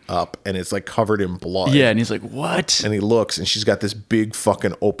hand up and it's like covered in blood. Yeah, and he's like, "What?" And he looks and she's got this big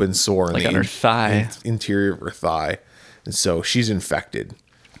fucking open sore in Like the on her thigh. interior of her thigh. And so she's infected.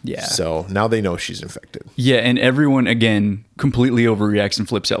 Yeah. So now they know she's infected. Yeah, and everyone again completely overreacts and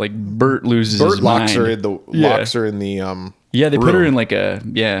flips out. Like Bert loses his Locks mind. her in the locks her in the Yeah, they put her room. in like a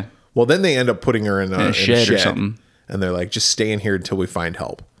Well, then they end up putting her in a shed or something. And they're like, just stay in here until we find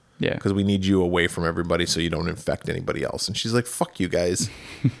help. Yeah. Because we need you away from everybody so you don't infect anybody else. And she's like, fuck you guys.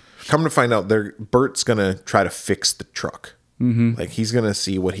 Come to find out, Bert's going to try to fix the truck. Mm-hmm. Like, he's going to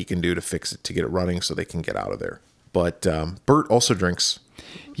see what he can do to fix it, to get it running so they can get out of there. But Bert also drinks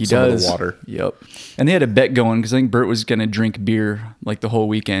some of the water. Yep. And they had a bet going because I think Bert was going to drink beer like the whole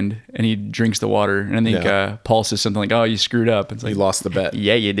weekend, and he drinks the water. And I think Paul says something like, oh, you screwed up. It's like, He lost the bet.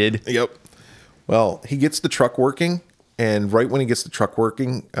 Yeah, you did. Yep. Well, he gets the truck working, and right when he gets the truck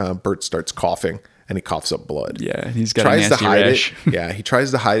working, Bert starts coughing, and he coughs up blood. Yeah, he's got a nasty rash. Yeah, he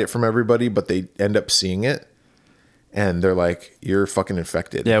tries to hide it from everybody, but they end up seeing it, and they're like, you're fucking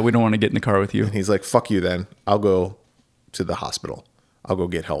infected. Yeah, we don't want to get in the car with you. And he's like, fuck you then. I'll go to the hospital. I'll go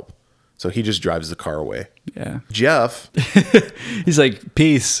get help. So he just drives the car away. Yeah. Jeff. He's like,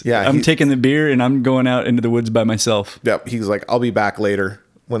 peace. Yeah, I'm taking the beer, and I'm going out into the woods by myself. Yep. He's like, I'll be back later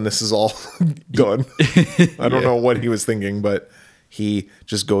when this is all gone. I don't know what he was thinking, but he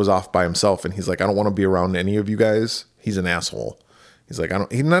just goes off by himself, and he's like, I don't want to be around any of you guys. He's an asshole. He's like,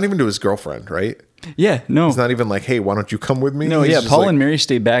 he's not even to his girlfriend, right? Yeah, no. He's not even like, hey, why don't you come with me? No, He's yeah, just Paul like, and Mary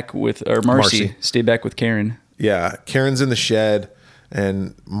stay back with, or Marcy stay back with Karen. Yeah, Karen's in the shed,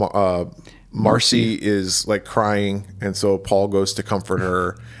 and Marcy is like crying, and so Paul goes to comfort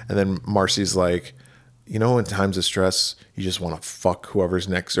her, and then Marcy's like, you know, in times of stress, you just want to fuck whoever's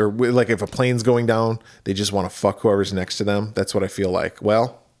next, or like if a plane's going down, they just want to fuck whoever's next to them. That's what I feel like.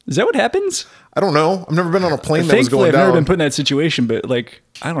 Well, is that what happens? I don't know. I've never been on a plane that was Thankfully, going I've down. never been put in that situation, but like,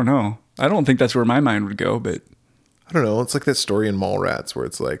 I don't know. I don't think that's where my mind would go, but I don't know. It's like that story in Mallrats where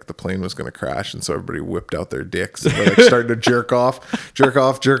it's like the plane was going to crash, and so everybody whipped out their dicks and they're like starting to jerk off,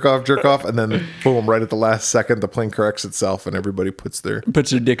 and then boom, right at the last second, the plane corrects itself, and everybody puts their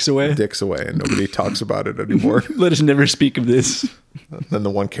dicks away, and nobody talks about it anymore. Let us never speak of this. Then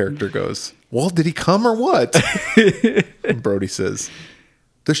the one character goes, "Well, did he come or what?" And Brody says,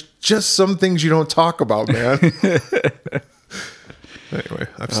 "There's just some things you don't talk about, man." Anyway,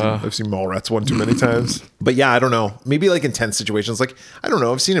 I've seen Mallrats one too many times. But yeah, I don't know. Maybe like in tense situations. Like, I don't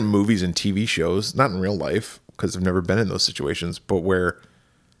know. I've seen it in movies and TV shows, not in real life because I've never been in those situations, but where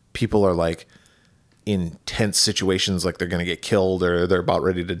people are like in tense situations, like they're going to get killed or they're about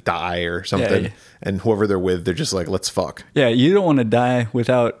ready to die or something. Yeah. And whoever they're with, they're just like, let's fuck. Yeah, you don't want to die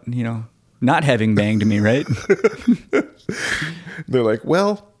without, not having banged me, right? They're like,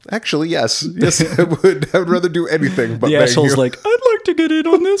 well, actually, yes, I would. I would rather do anything. But the asshole's like, I'd like to get in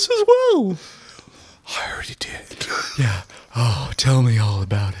on this as well. I already did. Yeah. Oh, tell me all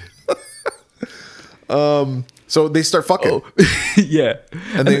about it. So they start fucking. Yeah.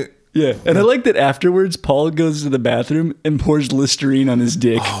 And they. Yeah. And I like that afterwards, Paul goes to the bathroom and pours Listerine on his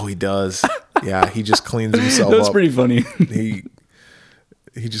dick. Oh, he does. Yeah, he just cleans himself That's up. pretty funny.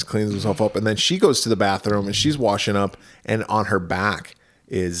 He just cleans himself up, and then she goes to the bathroom and she's washing up, and on her back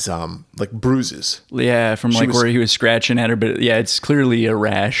is like bruises. Yeah, from where he was scratching at her, but yeah, it's clearly a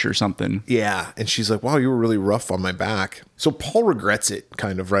rash or something. Yeah, and she's like, wow, you were really rough on my back. So Paul regrets it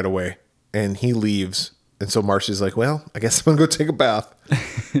kind of right away, and he leaves. And so Marcy's like, well, I guess I'm gonna go take a bath.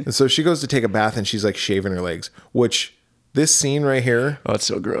 And so she goes to take a bath, and she's like shaving her legs, which this scene right here, oh, it's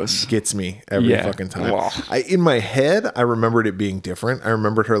so gross, gets me every fucking time. Wow. In my head, I remembered it being different. I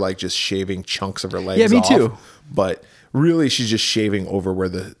remembered her like just shaving chunks of her legs. Yeah, me off, too. But really, she's just shaving over where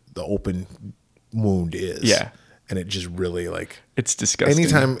the open wound is. Yeah, and it just really like, it's disgusting.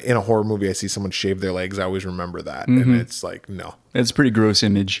 Anytime in a horror movie I see someone shave their legs, I always remember that, and it's like, no, it's a pretty gross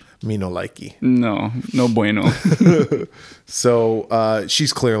image. Me no likey. No bueno. So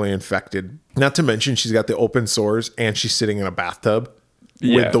she's clearly infected. Not to mention she's got the open sores, and she's sitting in a bathtub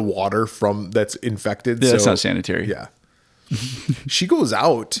with the water that's infected. Yeah, that's not sanitary. Yeah. She goes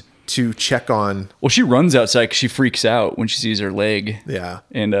out to check on. Well, she runs outside because she freaks out when she sees her leg. Yeah.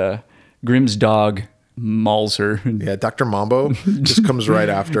 And Grimm's dog mauls her. Yeah, Dr. Mambo just comes right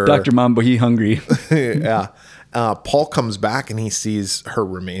after. Dr. Mambo, he hungry. Yeah. Paul comes back and he sees her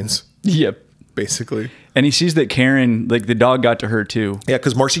remains. Yep. Basically. And he sees that Karen, like the dog got to her too. Yeah,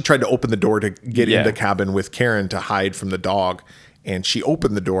 because Marcy tried to open the door to get in the cabin with Karen to hide from the dog. And she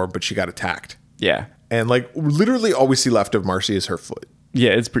opened the door, but she got attacked. Yeah. And like literally all we see left of Marcy is her foot.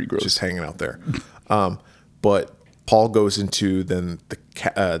 Yeah, it's pretty gross. Just hanging out there. But Paul goes into then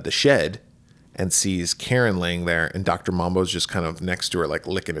the shed and sees Karen laying there, and Dr. Mambo's just kind of next to her, like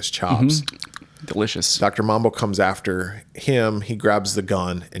licking his chops. Mm-hmm. Delicious. Dr. Mambo comes after him. He grabs the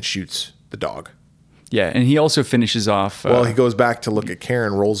gun and shoots the dog. Yeah, and he also finishes off. Well, he goes back to look at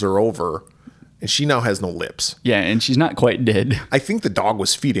Karen, rolls her over, and she now has no lips. Yeah, and she's not quite dead. I think the dog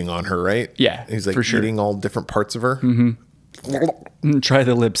was feeding on her, right? Yeah, He's like for sure. eating all different parts of her. Try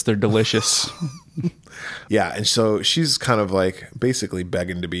the lips; they're delicious. Yeah, and so she's kind of like basically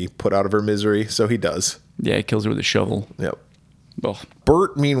begging to be put out of her misery. So he does. Yeah, he kills her with a shovel. Yep. Oh,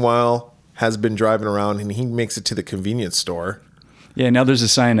 Bert, meanwhile, has been driving around and he makes it to the convenience store. yeah. Now there's a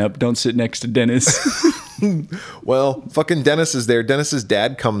sign up: "Don't sit next to Dennis." Well, fucking Dennis is there. Dennis's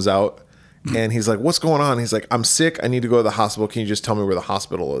dad comes out and he's like, "What's going on?" He's like, "I'm sick. I need to go to the hospital. Can you just tell me where the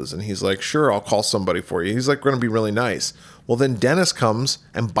hospital is?" And he's like, "Sure, I'll call somebody for you." He's like, going to be really nice. Well, then Dennis comes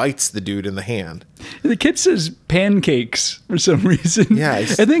and bites the dude in the hand. The kid says pancakes for some reason. Yeah,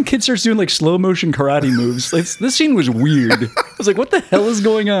 and then kid starts doing like slow motion karate moves. Like, this scene was weird. I was like, what the hell is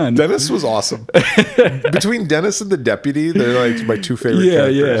going on? Dennis was awesome. Between Dennis and the deputy, they're like my two favorite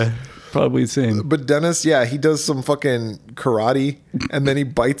characters. Yeah. Probably the same. But Dennis, yeah, he does some fucking karate and then he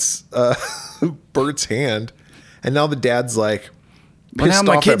bites Bert's hand. And now the dad's like, Well, now pissed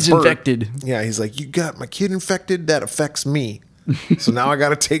my off kid's at Bert. infected. Yeah, he's like, "You got my kid infected? That affects me. So now I got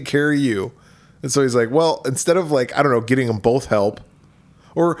to take care of you." And so he's like, "Well, instead of like, I don't know, getting them both help,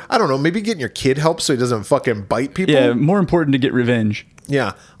 or I don't know, maybe getting your kid help so he doesn't fucking bite people. Yeah, more important to get revenge.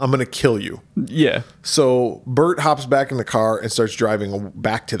 Yeah, I'm going to kill you." Yeah. So Bert hops back in the car and starts driving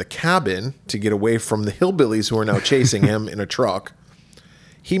back to the cabin to get away from the hillbillies who are now chasing him in a truck.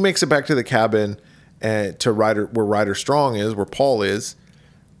 He makes it back to the cabin to where Ryder Strong is, where Paul is,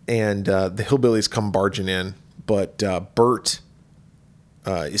 and the hillbillies come barging in. But Bert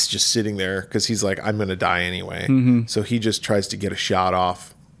is just sitting there because he's like, "I'm going to die anyway." Mm-hmm. So he just tries to get a shot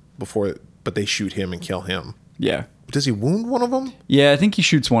off but they shoot him and kill him. Yeah. Does he wound one of them? Yeah, I think he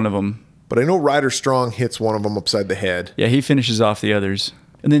shoots one of them. But I know Ryder Strong hits one of them upside the head. Yeah, he finishes off the others.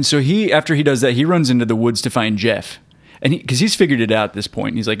 And then so after he does that, he runs into the woods to find Jeff. And because he's figured it out at this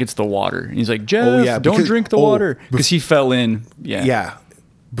point. He's like, it's the water. And he's like, Jeff, don't drink the water. Because he fell in. Yeah. Yeah.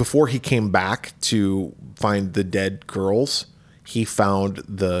 Before he came back to find the dead girls, he found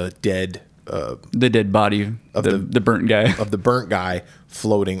the dead body of the burnt guy. Of the burnt guy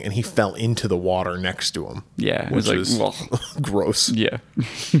floating, and he fell into the water next to him. Yeah. It Which was like, is gross. Yeah.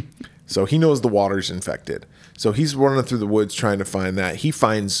 So he knows the water's infected. So he's running through the woods trying to find that. He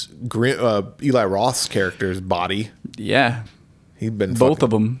finds Eli Roth's character's body. Yeah. He'd been both of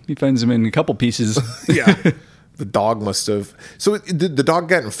them. He finds them in a couple pieces. Yeah. The dog must have. So the dog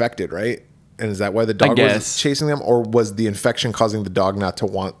got infected, right? And is that why the dog was chasing them, or was the infection causing the dog not to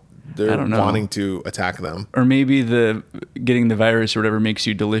want? They're wanting to attack them, or maybe getting the virus or whatever makes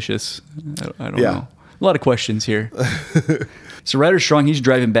you delicious. I don't know. A lot of questions here. So Ryder Strong, he's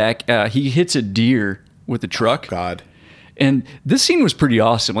driving back. He hits a deer with the truck. Oh, God. And this scene was pretty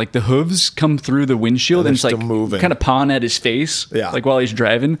awesome. Like the hooves come through the windshield and it's like moving, kind of pawing at his face. Yeah. Like while he's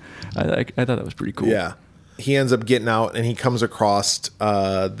driving. I thought that was pretty cool. Yeah. He ends up getting out and he comes across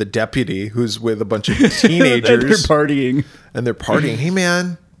the deputy who's with a bunch of teenagers. And they're partying. Hey,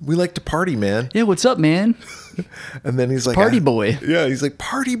 man, we like to party, man. Yeah, what's up, man? And then he's like, party boy. Yeah, he's like,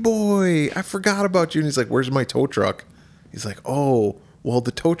 party boy. I forgot about you. And he's like, where's my tow truck? He's like, oh, well,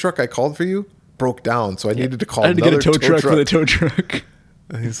 the tow truck I called for you broke down. So I needed to call another tow truck for the tow truck.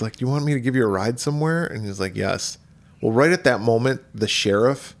 And he's like, you want me to give you a ride somewhere? And he's like, yes. Well, right at that moment, the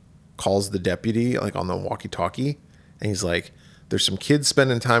sheriff calls the deputy like on the walkie-talkie. And he's like, there's some kids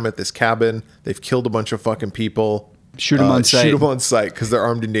spending time at this cabin. They've killed a bunch of fucking people. Shoot them on sight. Shoot them on sight because they're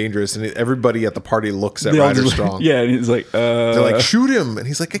armed and dangerous. And everybody at the party looks at Ryder Strong. Yeah, and he's like, they're like, shoot him. And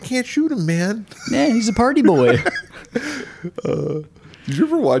he's like, I can't shoot him, man. Man, he's a party boy. Did you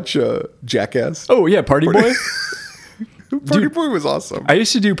ever watch Jackass? Oh, yeah, Party Boy? Party Boy was awesome. I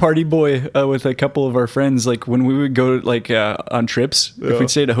used to do Party Boy with a couple of our friends. Like when we would go on trips, if we'd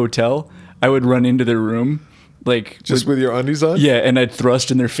stay at a hotel, I would run into their room. Like just with your undies on? Yeah, and I'd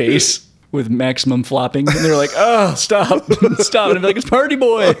thrust in their face with maximum flopping. And they're like, oh, stop. Stop. And I'd be like, it's Party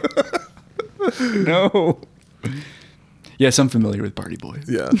Boy. No. Yes, I'm familiar with Party Boy.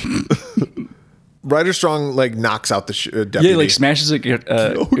 Yeah. Ryder Strong like knocks out the deputy. Yeah, like smashes it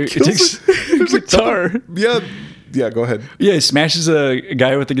takes a guitar. Yeah, go ahead. Yeah, he smashes a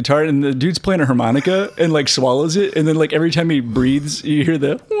guy with the guitar, and the dude's playing a harmonica and like swallows it, and then like every time he breathes, you hear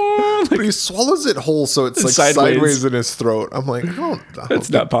the. But he swallows it whole, so it's like sideways in his throat. I'm like, I don't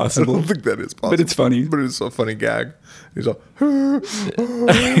That's not possible. I don't think that is possible. But it's funny. But it's a funny gag. He's all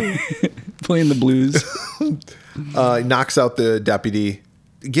playing the blues. He knocks out the deputy.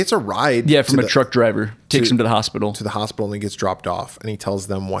 Gets a ride. Yeah, from a truck driver. Takes him to the hospital. To the hospital, and he gets dropped off, and he tells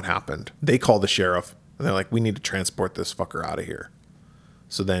them what happened. They call the sheriff, and they're like, we need to transport this fucker out of here.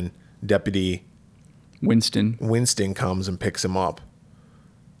 So then deputy Winston comes and picks him up,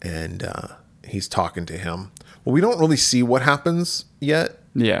 and he's talking to him. Well, we don't really see what happens yet.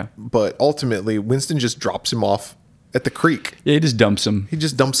 Yeah. But ultimately, Winston just drops him off at the creek. Yeah, he just dumps him. He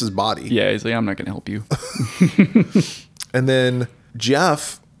just dumps his body. Yeah, he's like, I'm not going to help you. And then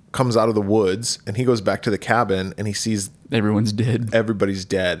Jeff comes out of the woods, and he goes back to the cabin, and he sees Everyone's dead. everybody's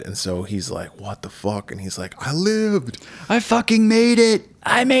dead. And so he's like, what the fuck? And he's like, I lived. I fucking made it.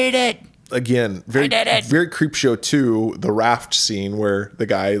 I made it. Again, very Creep Show 2, the raft scene where the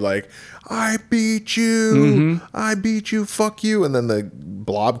guy like, I beat you. I beat you. Fuck you. And then the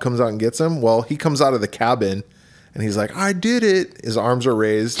blob comes out and gets him. Well, he comes out of the cabin and he's like, I did it. His arms are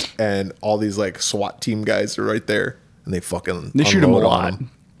raised and all these like SWAT team guys are right there and they shoot him a lot.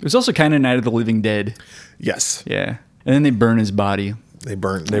 It was also kind of Night of the Living Dead. Yes. Yeah. And then they burn his body. They're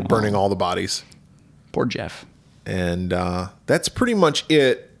burning all the bodies. Poor Jeff. And that's pretty much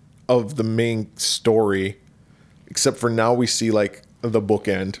it of the main story, except for now we see like the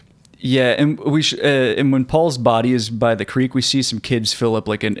bookend. Yeah, and and when Paul's body is by the creek, we see some kids fill up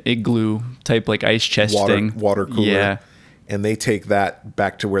like an igloo type like ice chest thing. Water cooler. Yeah. And they take that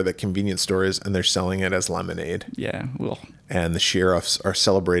back to where the convenience store is and they're selling it as lemonade. Yeah, well. And the sheriffs are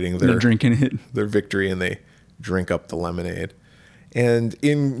celebrating They're drinking it. Their victory and they drink up the lemonade. And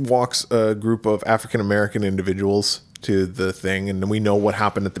in walks a group of African American individuals to the thing, and we know what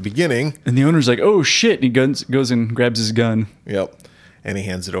happened at the beginning. And the owner's like, oh shit, and he goes and grabs his gun. Yep. And he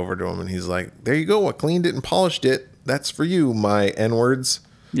hands it over to him, and he's like, there you go, I cleaned it and polished it. That's for you, my N-words.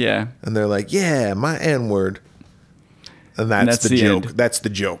 Yeah. And they're like, yeah, my N-word. And that's the joke. End. That's the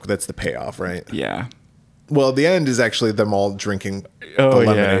joke. That's the payoff, right? Yeah. Well, the end is actually them all drinking the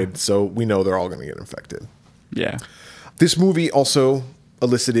lemonade, so we know they're all going to get infected. Yeah. This movie also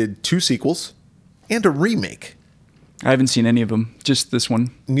elicited 2 sequels and a remake. I haven't seen any of them, just this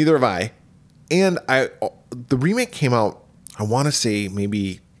one. Neither have I. And the remake came out, I want to say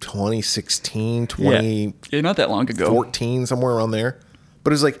maybe 2016, Yeah, not that long ago. 14, somewhere around there.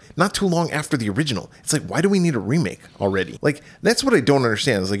 But it's like not too long after the original. It's like, why do we need a remake already? Like, that's what I don't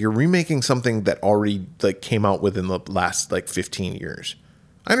understand. Is like you're remaking something that already like came out within the last like 15 years.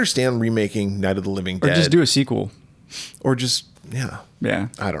 I understand remaking Night of the Living Dead. Or just do a sequel. Or just, yeah. Yeah.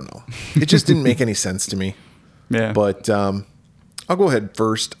 I don't know. It just didn't make any sense to me. Yeah. But I'll go ahead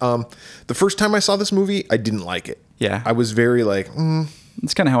first. The first time I saw this movie, I didn't like it. Yeah. I was very like,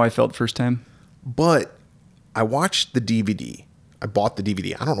 That's kind of how I felt first time. But I watched the DVD. I bought the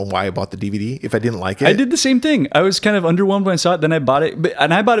DVD. I don't know why I bought the DVD if I didn't like it. I did the same thing. I was kind of underwhelmed when I saw it. Then I bought it.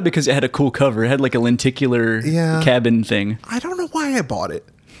 And I bought it because it had a cool cover. It had like a lenticular cabin thing. I don't know why I bought it.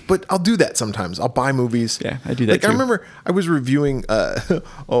 But I'll do that sometimes. I'll buy movies. Yeah, I do that like, too. I remember I was reviewing, on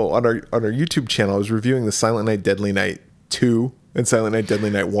our YouTube channel, I was reviewing the Silent Night, Deadly Night 2 and Silent Night,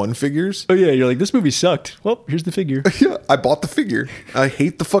 Deadly Night 1 figures. Oh, yeah. You're like, this movie sucked. Well, here's the figure. Yeah, I bought the figure. I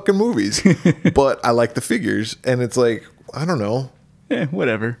hate the fucking movies, but I like the figures. And it's like, I don't know. Yeah,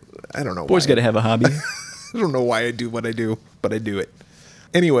 whatever. I don't know. Boys got to have a hobby. I don't know why I do what I do, but I do it.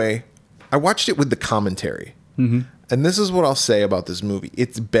 Anyway, I watched it with the commentary. Mm-hmm. And this is what I'll say about this movie.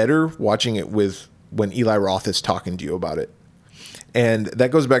 It's better watching it with when Eli Roth is talking to you about it. And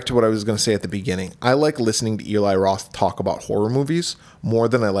that goes back to what I was going to say at the beginning. I like listening to Eli Roth talk about horror movies more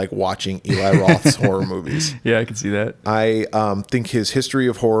than I like watching Eli Roth's horror movies. Yeah, I can see that. I think his History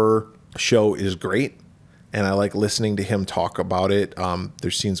of Horror show is great. And I like listening to him talk about it.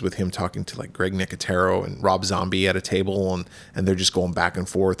 There's scenes with him talking to like Greg Nicotero and Rob Zombie at a table, and they're just going back and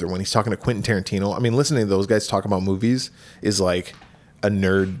forth. Or when he's talking to Quentin Tarantino. I mean, listening to those guys talk about movies is like a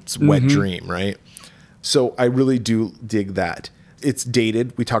nerd's wet dream, right? So I really do dig that. It's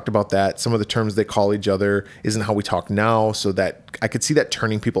dated. We talked about that. Some of the terms they call each other isn't how we talk now. So that I could see that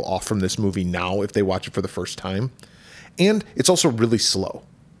turning people off from this movie now if they watch it for the first time. And it's also really slow.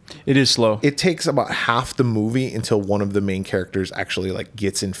 It is slow. It takes about half the movie until one of the main characters actually like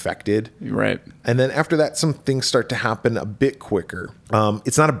gets infected. Right. And then after that, some things start to happen a bit quicker.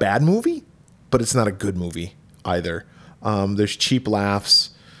 It's not a bad movie, but it's not a good movie either. There's cheap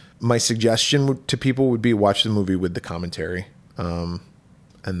laughs. My suggestion to people would be watch the movie with the commentary. And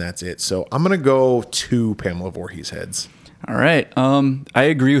that's it. So I'm going to go 2 Pamela Voorhees heads. All right. I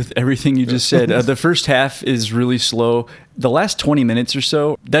agree with everything you just said. The first half is really slow. The last 20 minutes or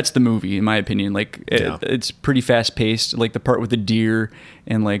so, that's the movie, in my opinion. Like, it's pretty fast paced. Like the part with the deer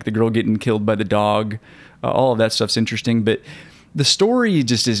and like the girl getting killed by the dog, all of that stuff's interesting. But the story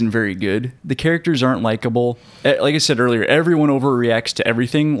just isn't very good. The characters aren't likable. Like I said earlier, everyone overreacts to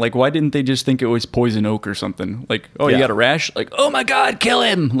everything. Like, why didn't they just think it was poison oak or something? Like, oh, you got a rash? Like, oh my God, kill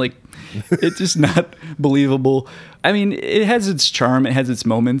him. Like, it's just not believable. I mean, it has its charm. It has its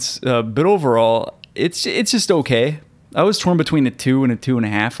moments. But overall, it's just okay. I was torn between a 2 and a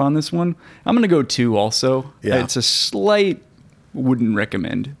 2.5 on this one. I'm gonna go 2 also. Yeah. It's a slight wouldn't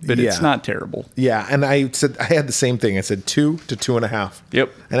recommend, but it's Yeah. not terrible. Yeah, and I had the same thing. I said 2 to 2.5.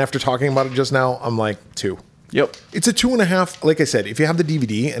 Yep. And after talking about it just now, I'm like 2. Yep. It's a 2.5. Like I said, if you have the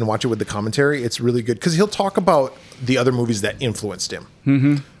DVD and watch it with the commentary, it's really good because he'll talk about the other movies that influenced him.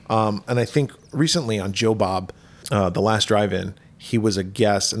 Mm-hmm. And I think recently on Joe Bob, The Last Drive-In, he was a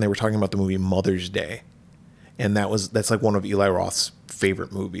guest, and they were talking about the movie Mother's Day, and that's like one of Eli Roth's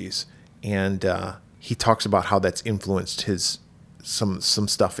favorite movies, and he talks about how that's influenced his some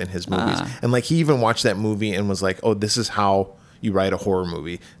stuff in his movies, and like he even watched that movie and was like, "Oh, this is how you write a horror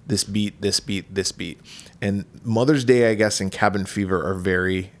movie. This beat, this beat, this beat." And Mother's Day, I guess, and Cabin Fever are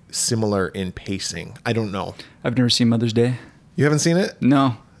very similar in pacing. I don't know. I've never seen Mother's Day. You haven't seen it?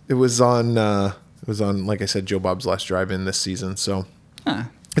 No. It was on, like I said, Joe Bob's Last Drive-In this season. So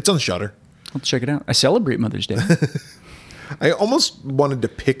it's on Shudder. I'll check it out. I celebrate Mother's Day. I almost wanted to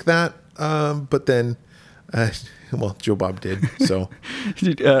pick that, but then, well, Joe Bob did. So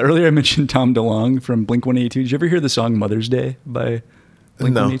Earlier I mentioned Tom DeLonge from Blink-182. Did you ever hear the song Mother's Day by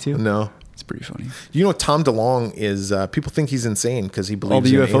Blink-182? No. It's pretty funny. You know, Tom DeLonge is, people think he's insane because he believes All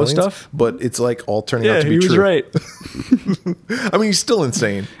the in UFO aliens, stuff? but it's like all turning out to be he true. was right. I mean, he's still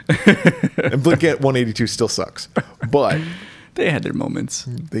insane. And Blink-182 still sucks. But They had their moments.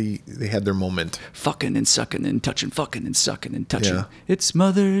 they had their moment. Fucking and sucking and touching, fucking and sucking and touching. Yeah. It's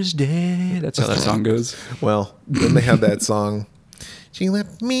Mother's Day. That's how that song goes. Well, then they have that song. She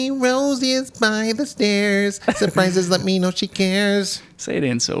left me roses by the stairs. Surprises let me know she cares. Say it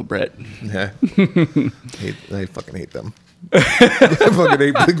ain't so, Brett. Yeah. I fucking hate them. I fucking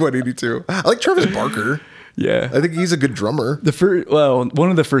hate Blink-182. I like Travis Barker. Yeah. I think he's a good drummer. One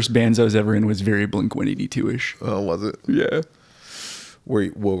of the first bands I was ever in was very Blink-182-ish. Oh, was it? Yeah.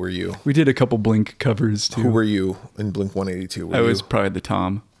 What were you? We did a couple Blink covers too. Who were you in Blink-182? I was probably the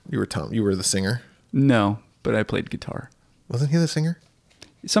Tom. You were Tom. You were the singer? No, but I played guitar. Wasn't he the singer?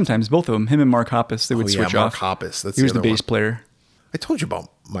 Sometimes, both of them. Him and Mark Hoppus, they would switch Mark off. Hoppus. That's He was the other bass one. player. I told you about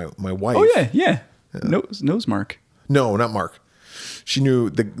my wife. Oh, yeah. Knows Mark. No, not Mark. She knew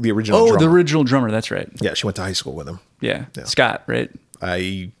the original Oh, drummer. the original drummer. That's right. Yeah, she went to high school with him. Yeah. Scott, right?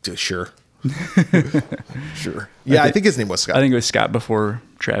 Sure. Sure. Yeah, I think his name was Scott. I think it was Scott before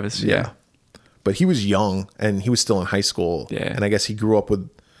Travis. Yeah. But he was young and he was still in high school. Yeah. And I guess he grew up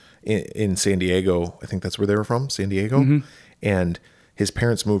in San Diego. I think that's where they were from, San Diego. Mm-hmm. And his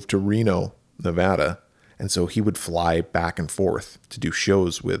parents moved to Reno, Nevada. And so he would fly back and forth to do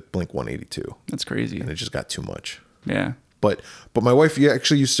shows with Blink-182. That's crazy. And it just got too much. Yeah. But my wife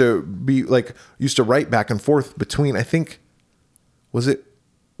actually used to write back and forth between, I think, was it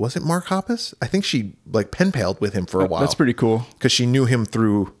Mark Hoppus? I think she like pen paled with him for a while. That's pretty cool. Because she knew him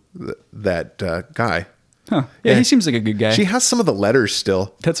through that guy. Huh. Yeah, he seems like a good guy. She has some of the letters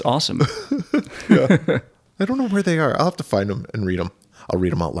still. That's awesome. I don't know where they are. I'll have to find them and read them. I'll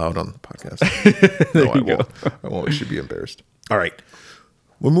read them out loud on the podcast. No, I won't. I won't. I should be embarrassed. All right.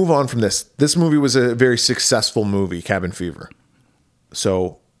 We'll move on from this. This movie was a very successful movie, Cabin Fever.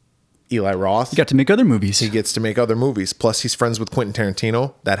 So Eli Roth, You got to make other movies. he gets to make other movies. Plus, he's friends with Quentin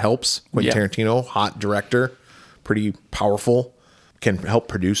Tarantino. That helps. Quentin Tarantino, hot director, pretty powerful, can help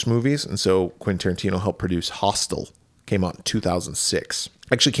produce movies. And so Quentin Tarantino helped produce Hostel. Came out in 2006.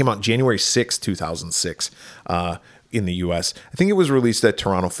 Actually came out January 6, 2006 in the U.S. I think it was released at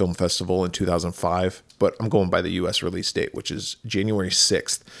Toronto Film Festival in 2005, but I'm going by the U.S. release date, which is January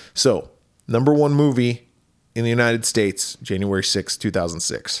 6th. So, number one movie in the United States, January 6,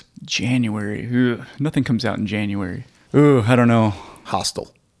 2006. January. Ugh, nothing comes out in January. Ooh, I don't know.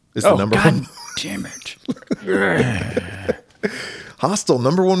 Hostel is the number God one. damn it. Hostel,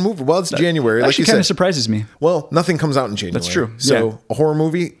 number one movie. Well, it's January. Like Actually you kind said. of surprises me. Well, nothing comes out in January. That's true. So, Yeah. a horror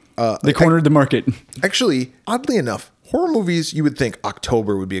movie. They cornered the market. Actually, oddly enough, horror movies, you would think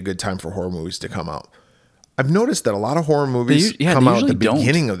October would be a good time for horror movies to come out. I've noticed that a lot of horror movies come out at the usually don't.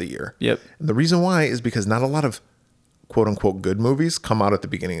 beginning of the year. Yep. And the reason why is because not a lot of quote unquote good movies come out at the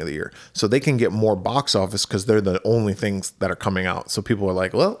beginning of the year. So they can get more box office because they're the only things that are coming out. So people are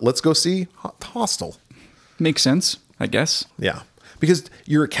like, well, let's go see Hostel. Makes sense, I guess. Yeah. Because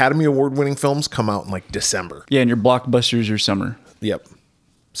your Academy Award winning films come out in like December. Yeah, and your blockbusters are summer. Yep.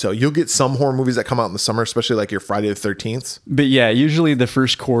 So you'll get some horror movies that come out in the summer, especially like your Friday the 13th. But yeah, usually the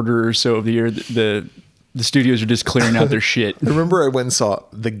first quarter or so of the year, the studios are just clearing out their shit. I remember I went and saw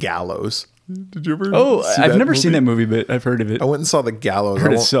The Gallows. Did you ever? Oh, see I've that never movie? seen that movie, but I've heard of it. I went and saw The Gallows.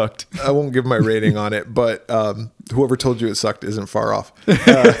 Heard it sucked. I won't give my rating on it, but whoever told you it sucked isn't far off.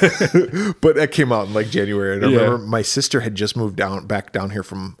 But that came out in like January. And I remember my sister had just moved back down here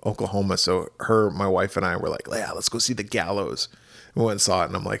from Oklahoma. So my wife and I were like, yeah, let's go see The Gallows. We went and saw it.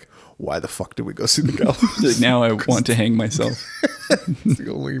 And I'm like, why the fuck did we go see The Gallows? Now I want to hang myself. It's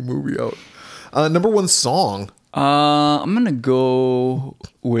the only movie out. Number one song. I'm going to go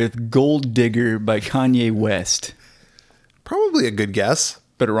with Gold Digger by Kanye West. Probably a good guess.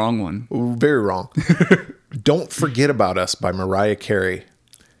 But a wrong one. Very wrong. Don't Forget About Us by Mariah Carey.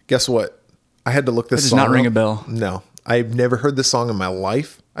 Guess what? I had to look this That does song not ring up. a bell. No. I've never heard this song in my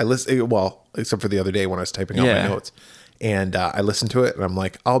life. Except for the other day when I was typing out my notes. And I listened to it and I'm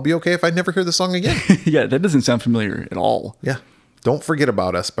like, I'll be okay if I never hear the song again. Yeah, that doesn't sound familiar at all. Yeah. Don't Forget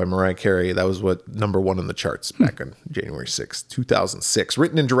About Us by Mariah Carey. That was what number one in the charts back on January 6th, 2006.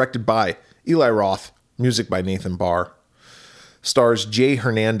 Written and directed by Eli Roth. Music by Nathan Barr. Stars Jay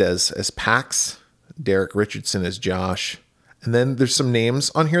Hernandez as Pax. Derek Richardson as Josh. And then there's some names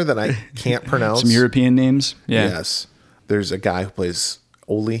on here that I can't pronounce. Some European names. Yeah. Yes. There's a guy who plays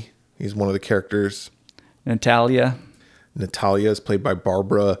Oli. He's one of the characters. Natalia is played by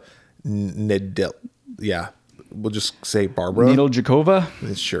Barbara Nedel. Yeah. We'll just say Barbara.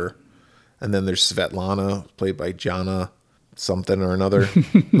 Jakova. Sure. And then there's Svetlana, played by Jana something or another.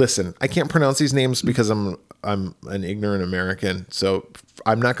 Listen, I can't pronounce these names because I'm an ignorant American. So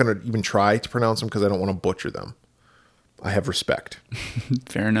I'm not going to even try to pronounce them because I don't want to butcher them. I have respect.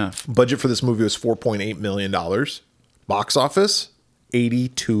 Fair enough. Budget for this movie was $4.8 million. Box office,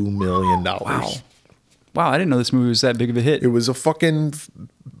 $82 million. Wow, I didn't know this movie was that big of a hit. It was a fucking,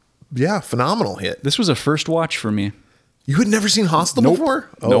 phenomenal hit. This was a first watch for me. You had never seen Hostel before?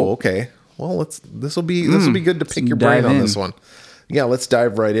 Oh, Nope. okay. Well, this will be good to pick your brain on this one. Yeah, let's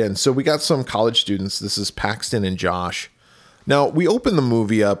dive right in. So we got some college students. This is Paxton and Josh. Now, we opened the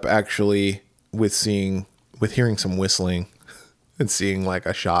movie up actually with hearing some whistling and seeing like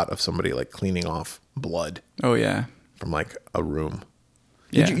a shot of somebody like cleaning off blood Oh, yeah. from like a room.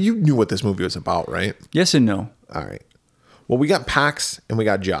 Yeah. You knew what this movie was about, right? Yes and no. All right. Well, we got Pax and we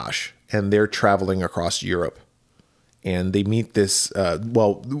got Josh, and they're traveling across Europe. And they meet this,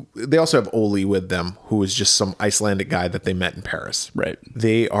 they also have Oli with them, who is just some Icelandic guy that they met in Paris. Right.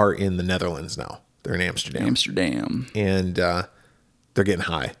 They are in the Netherlands now. They're in Amsterdam. And they're getting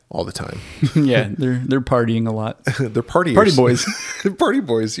high all the time. Yeah, they're partying a lot. They're partiers. Party boys. They're party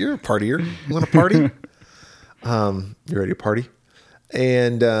boys. You're a partier. You want to party? You ready to party?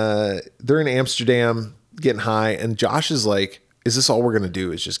 And they're in Amsterdam getting high. And Josh is like, is this all we're going to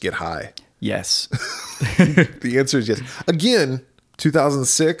do is just get high? Yes. The answer is yes. Again,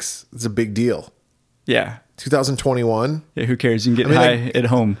 2006, it's a big deal. Yeah. 2021. Yeah, who cares? You can get high at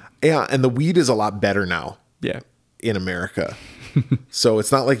home. Yeah, and the weed is a lot better now. Yeah. In America. So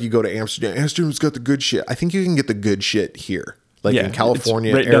it's not like you go to Amsterdam. Amsterdam's got the good shit. I think you can get the good shit here. Like in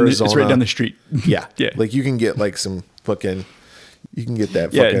California, Arizona. It's right down the street. Yeah. Yeah. Like you can get like some fucking, you can get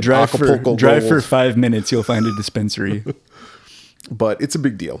that Yeah, fucking drive Acapulco for Gold. 5 minutes, you'll find a dispensary. But it's a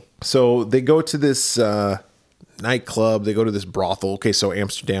big deal. So they go to this nightclub. They go to this brothel. Okay, so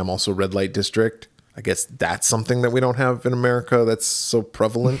Amsterdam, also red light district. I guess that's something that we don't have in America that's so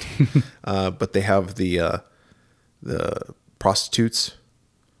prevalent. But they have the prostitutes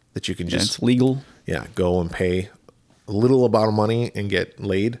that you can just it's legal. Yeah, go and pay a little amount of money and get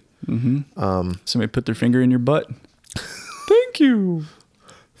laid. Mm-hmm. Somebody put their finger in your butt. Thank you.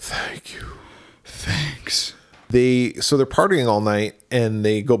 Thank you. Thanks. So they're partying all night and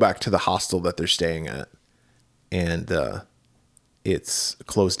they go back to the hostel that they're staying at, and it's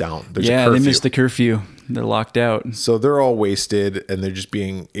closed down. There's a curfew. They missed the curfew. They're locked out. So they're all wasted and they're just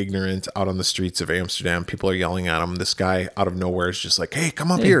being ignorant out on the streets of Amsterdam. People are yelling at them. This guy out of nowhere is just like, hey,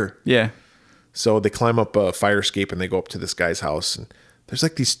 come up here. Yeah. So they climb up a fire escape and they go up to this guy's house, and there's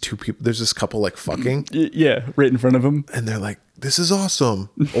like these two people. There's this couple like fucking. Yeah, right in front of him. And they're like, this is awesome.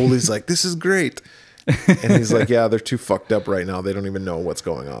 Oli's like, this is great. And he's like, yeah, they're too fucked up right now. They don't even know what's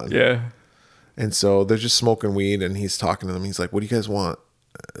going on. Yeah. And so they're just smoking weed, and he's talking to them. He's like, what do you guys want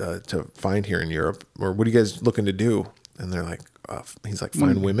to find here in Europe? Or what are you guys looking to do? And they're like, he's like,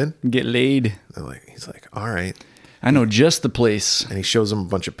 find women. Get laid. He's like, all right. I know just the place. And he shows them a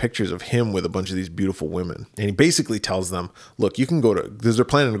bunch of pictures of him with a bunch of these beautiful women. And he basically tells them, look, you can go to, because they're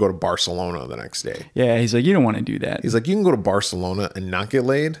planning to go to Barcelona the next day. Yeah, he's like, you don't want to do that. He's like, you can go to Barcelona and not get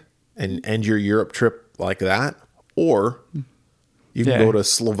laid and end your Europe trip like that, or you can go to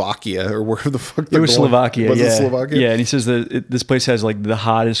Slovakia or wherever the fuck it was Slovakia. Was yeah. it Slovakia? Yeah, and he says that this place has like the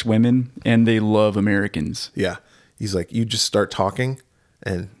hottest women, and they love Americans. Yeah. He's like, you just start talking,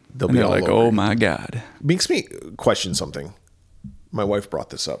 and they'll And be they're all like, over. oh my God. Makes me question something. My wife brought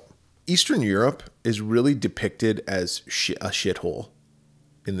this up. Eastern Europe is really depicted as a shithole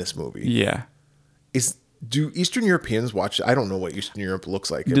in this movie. Yeah. Do Eastern Europeans watch? I don't know what Eastern Europe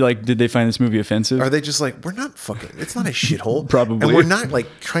looks like. Did they find this movie offensive? Are they just like, we're not fucking, it's not a shithole. Probably. And we're not like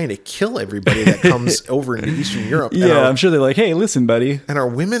trying to kill everybody that comes over into Eastern Europe. Yeah, I'm sure they're like, hey, listen, buddy. And our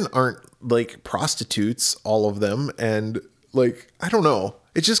women aren't like prostitutes, all of them. And like, I don't know.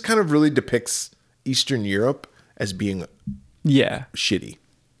 It just kind of really depicts Eastern Europe as being shitty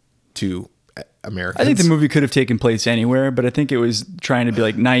to Americans. I think the movie could have taken place anywhere, but I think it was trying to be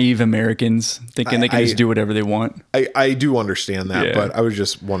like naive Americans thinking they can just do whatever they want. I do understand that, but I was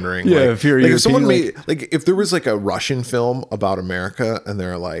just wondering. Yeah, like, if you're if someone European, made if there was like a Russian film about America and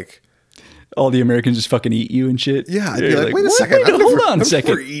they're like, all the Americans just fucking eat you and shit. yeah, I'd be like, wait a "What? second, Wait, hold on a I've second.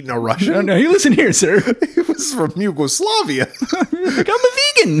 never eaten a Russian. No, you listen here, sir. It was from Yugoslavia. Like, I'm a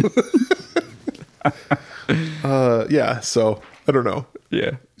vegan. Yeah, so I don't know.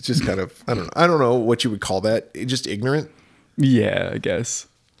 Yeah. It's just kind of I don't know what you would call that. Just ignorant. Yeah, I guess.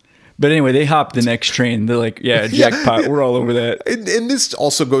 But anyway, they hop the next train. They're like, yeah, jackpot. We're all over that. And this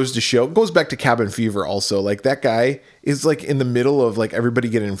also goes back to Cabin Fever also. Like that guy is like in the middle of like everybody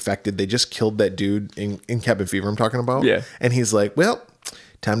getting infected. They just killed that dude in Cabin Fever I'm talking about. Yeah. And he's like, well,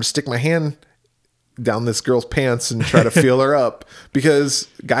 time to stick my hand down this girl's pants and try to feel her up because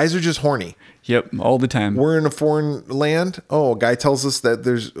guys are just horny. Yep, all the time. We're in a foreign land. Oh, a guy tells us that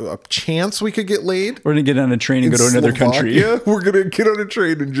there's a chance we could get laid. We're going to get on a train and in go to another country. Slovakia. We're going to get on a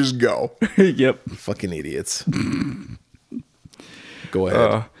train and just go. Yep. Fucking idiots. Go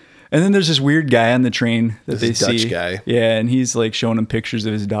ahead. And then there's this weird guy on the train that This they Dutch see. guy. Yeah, and he's like showing him pictures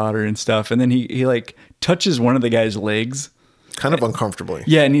of his daughter and stuff. And then he like touches one of the guy's legs. Kind of uncomfortably.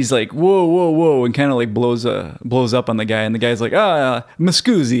 Yeah, and he's like, whoa, whoa, whoa, and kind of like blows up on the guy. And the guy's like,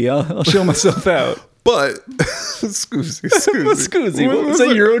 Muscusi, I'll show myself out. But Scoozy. Muscusi. What's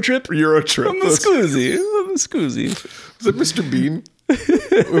that, Euro trip? Euro trip. Muscusi. Muscusi. Is it Mr. Bean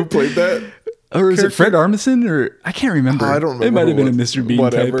who played that? Or is it Fred Armisen? Or I can't remember. I don't remember. It might have been a who Mr. Bean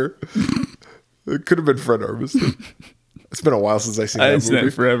whatever. type. It could have been Fred Armisen. It's been a while since I've seen I that haven't seen movie.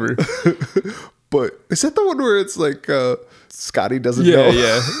 that forever. But is that the one where it's like Scotty doesn't know?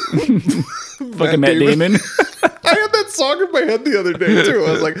 Yeah. Fucking Matt Damon. I had that song in my head the other day too.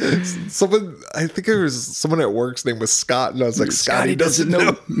 I was like, I think it was someone at work's name was Scott, and I was like, Scotty doesn't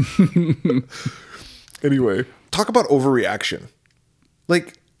know. Anyway, talk about overreaction.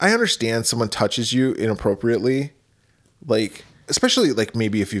 Like, I understand someone touches you inappropriately, like especially like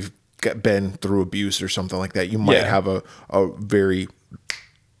maybe if you've been through abuse or something like that, you might have a very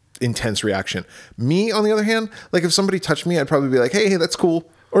intense reaction. Me, on the other hand, like if somebody touched me, I'd probably be like, hey, that's cool.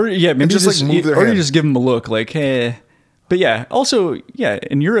 Or maybe just, like, move their or you hand. just give them a look like, hey. But yeah, also, yeah,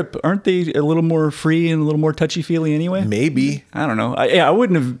 in Europe, aren't they a little more free and a little more touchy-feely anyway? Maybe. I don't know. I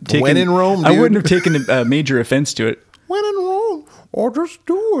wouldn't have taken... When in Rome, I dude. wouldn't have taken a major offense to it. When in Rome, or just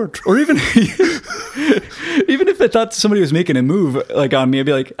do it. Or even if I thought somebody was making a move like on me, I'd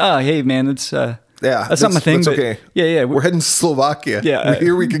be like, hey, man, that's not my thing. That's but okay. Yeah. We're heading to Slovakia. Yeah.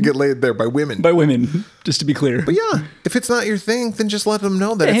 Here we could get laid there by women. By women, just to be clear. But yeah, if it's not your thing, then just let them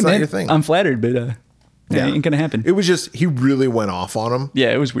know that it's not your thing. I'm flattered, but it ain't going to happen. It was just, he really went off on him Yeah,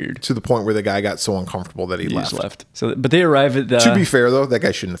 it was weird. to the point where the guy got so uncomfortable that he He left. just left. So, but they arrive at the... To be fair, though, that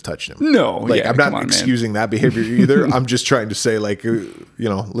guy shouldn't have touched him. No, Like, yeah, I'm come not on, excusing that behavior either. I'm just trying to say, like,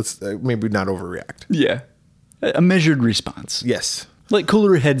 let's maybe not overreact. Yeah. A measured response. Yes. Like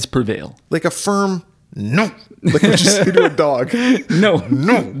cooler heads prevail. Like a firm no. Like what you say to a dog. No.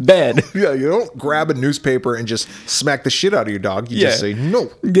 Bad. Yeah, you don't grab a newspaper and just smack the shit out of your dog. You just say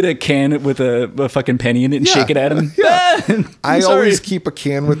no. Get a can with a fucking penny in it and Yeah. shake it at him. Yeah. Ah, I sorry. always keep a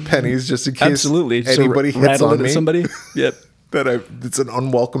can with pennies just in case Absolutely. So anybody hits rattle on it at me. somebody. Yep. It's an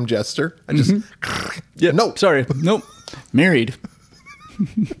unwelcome gesture. I just Yep. no. Sorry. Nope. Married.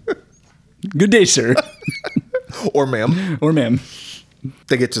 Good day, sir. Or ma'am. Or ma'am.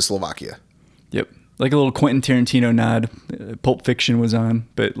 They get to Slovakia. Yep. Like a little Quentin Tarantino nod. Pulp Fiction was on,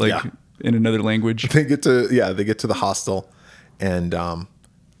 but like Yeah. in another language. They get to the hostel, and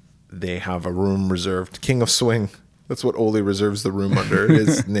they have a room reserved. King of Swing. That's what Oli reserves the room under.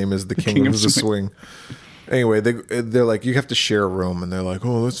 His name is the King of the Swing. Anyway, they're like, you have to share a room, and they're like,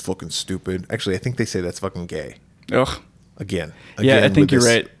 oh, that's fucking stupid. Actually, I think they say that's fucking gay. Ugh. Again, Yeah, I with think you're this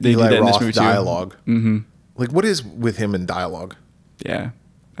right. They Eli do that in this Roth movie too. dialogue. Mm-hmm. Like, what is with him in dialogue? Yeah.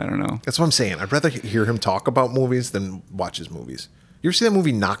 I don't know. That's what I'm saying. I'd rather hear him talk about movies than watch his movies. You ever see that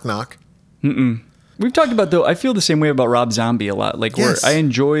movie Knock Knock? With We've talked about, though, I feel the same way about Rob Zombie a lot. Like, Yes.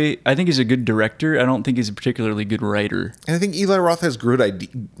 where I think he's a good director. I don't think he's a particularly good writer. And I think Eli Roth has good.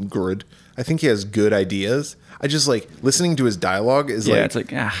 I think he has good ideas. I just like listening to his dialogue is Yeah,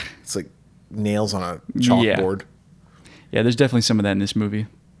 like it's like nails on a chalkboard. Yeah, there's definitely some of that in this movie.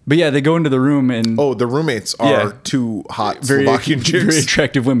 But yeah, they go into the room and Oh, the roommates are two hot Slovakian chicks. very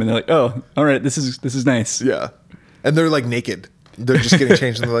attractive women. They're like, oh, all right, this is nice. Yeah, and they're like naked. They're just getting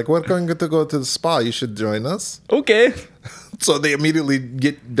changed, and they're like, "We're going to go to the spa. You should join us." Okay. So they immediately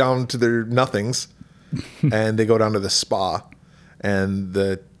get down to their nothings, and they go down to the spa, and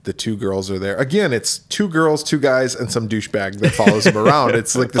the two girls are there. Again, it's 2 girls, 2 guys, and some douchebag that follows them around.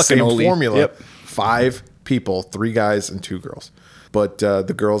 It's like the Fucking same Oli. formula. Yep. 5 people, 3 guys, and 2 girls. But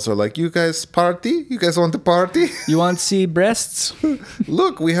the girls are like, "You guys party? You guys want to party? You want to see breasts?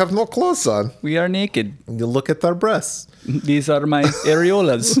 Look, we have no clothes on. We are naked. You look at our breasts." These are my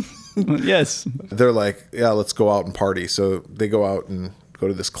areolas. Yes. They're like, "Yeah, let's go out and party." So they go out and go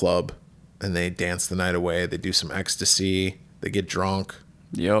to this club, and they dance the night away. They do some ecstasy. They get drunk.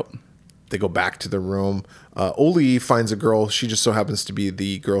 Yep. They go back to the room. Oli finds a girl. She just so happens to be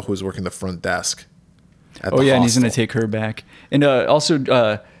the girl who was working the front desk. Oh yeah, and he's gonna take her back. And also,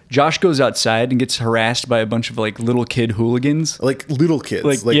 Josh goes outside and gets harassed by a bunch of like little kid hooligans. like little kids,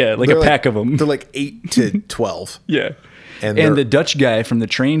 Like a they're pack of them. They're like 8 to 12. Yeah. And And they're- the Dutch guy from the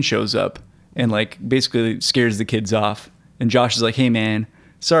train shows up and like basically scares the kids off. And Josh is like, "Hey man,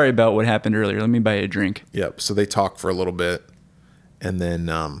 sorry about what happened earlier. Let me buy you a drink." Yep. So they talk for a little bit, and then,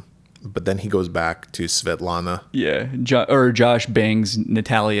 but then he goes back to Svetlana. Yeah. Josh bangs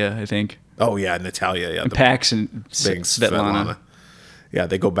Natalia, I think. Oh yeah, Natalia. Yeah, Pax and big Svetlana. Yeah,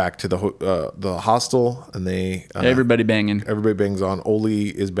 they go back to the hostel, and they Everybody banging. everybody bangs on. Oli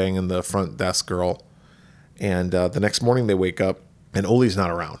is banging the front desk girl, and the next morning they wake up, and Oli's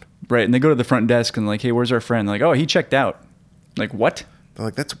not around. Right. And they go to the front desk and like, "Hey, where's our friend?" They're like, "Oh, he checked out." Like, what? They're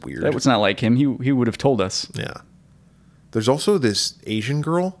like, "That's weird." That was not like him. He would have told us. Yeah. There's also this Asian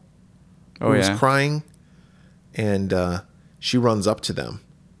girl who Oh, was yeah. crying, and she runs up to them,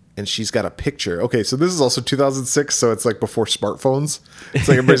 and she's got a picture. Okay, so this is also 2006, so it's like before smartphones. It's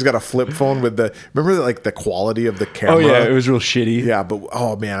like everybody's got a flip phone with remember like the quality of the camera? Oh yeah, it was real shitty. Yeah, but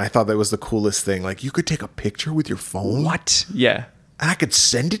oh man, I thought that was the coolest thing. Like you could take a picture with your phone. What? Yeah. And I could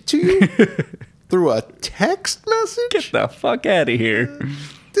send it to you through a text message? Get the fuck out of here.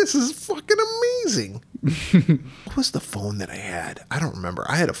 This is fucking amazing. What was the phone that I had? I don't remember.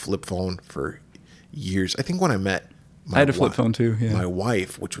 I had a flip phone for years. I think when I met I had a flip phone too, yeah. my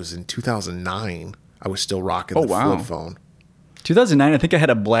wife, which was in 2009, I was still rocking Oh, the wow. flip phone. 2009, I think I had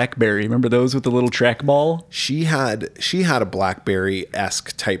a BlackBerry. Remember those with the little trackball? She had a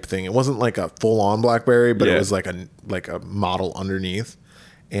BlackBerry-esque type thing. It wasn't like a full-on BlackBerry, but it Yeah. was like a model underneath.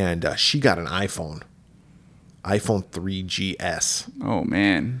 And she got an iPhone 3GS. Oh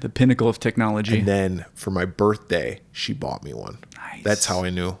man, the pinnacle of technology. And then for my birthday, she bought me one. Nice. That's how I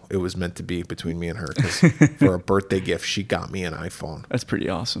knew it was meant to be between me and her. Because for a birthday gift, she got me an iPhone. That's pretty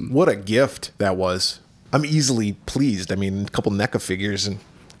awesome. What a gift that was. I'm easily pleased. I mean, a couple NECA figures and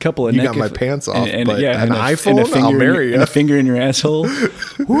Couple of you neck got my if- pants off. and but yeah, an and iPhone, and I'll in marry your- you. and a finger in your asshole.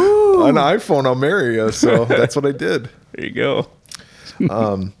 Woo! An iPhone, I'll marry you. So that's what I did. There you go.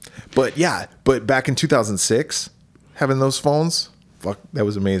 But back in 2006, having those phones, fuck, that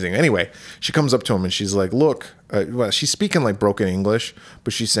was amazing. Anyway, she comes up to him and she's like, "Look," she's speaking like broken English,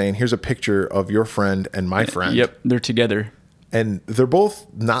 but she's saying, "Here's a picture of your friend and my friend." Yep, they're together. And they're both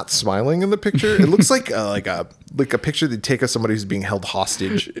not smiling in the picture. It looks like a picture they'd take of somebody who's being held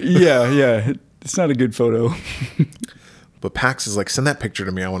hostage. Yeah. It's not a good photo. But Pax is like, "Send that picture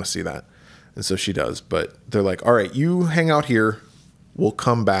to me. I want to see that." And so she does. But they're like, "All right, you hang out here. We'll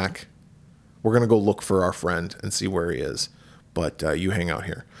come back. We're going to go look for our friend and see where he is. But you hang out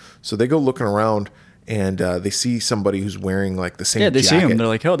here." So they go looking around, and they see somebody who's wearing like the same Yeah, they see jacket. him. They're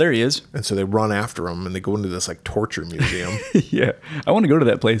like, "Oh, there he is." And so they run after him, and they go into this like torture museum. Yeah, I want to go to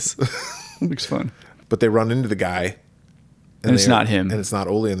that place. Looks fun. But they run into the guy. And it's not him. And it's not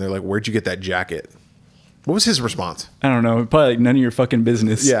Oli. And they're like, "Where'd you get that jacket?" What was his response? I don't know. Probably like none of your fucking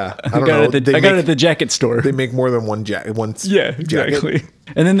business. Yeah, I I don't got know. it at the, They I got it make- at the jacket store. They make more than one jacket. Yeah, exactly.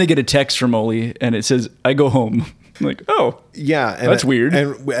 And then they get a text from Oli, and it says, "I go home." I'm like, oh, Yeah. And That's weird.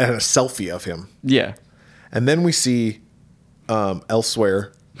 And a selfie of him. yeah. And then we see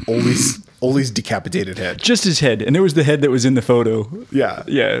elsewhere Oli's decapitated head. Just his head, and there was the head that was in the photo. Yeah.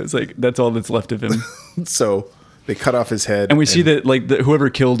 Yeah, it's like that's all that's left of him. So they cut off his head. And we see that like whoever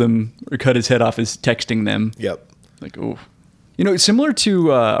killed him or cut his head off is texting them. Yep. Like, oh, you know, similar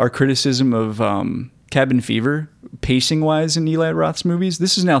to our criticism of Cabin Fever, pacing wise in Eli Roth's movies,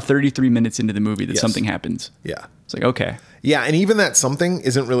 this is now 33 minutes into the movie that something happens. Yeah. It's like, okay. Yeah, and even that something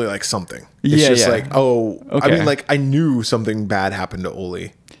isn't really like something. It's just like, oh, I mean, like I knew something bad happened to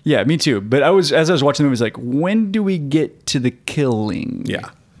Oli. Yeah, me too. But as I was watching the movie, I was like, when do we get to the killing? Yeah.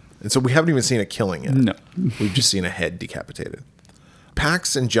 And so we haven't even seen a killing yet. No. We've just seen a head decapitated.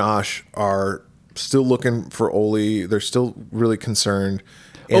 Pax and Josh are still looking for Oli. They're still really concerned.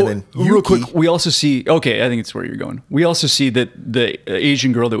 And then Yuki, real quick, we also see, okay, I think it's where you're going. We also see that the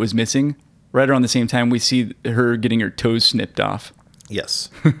Asian girl that was missing, right around the same time, we see her getting her toes snipped off. Yes.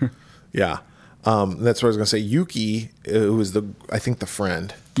 Yeah. That's what I was going to say. Yuki, who is I think the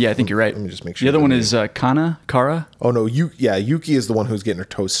friend. Yeah, I think you're right. Let me just make sure. The other one is Kara. Oh, no. Yuki is the one who's getting her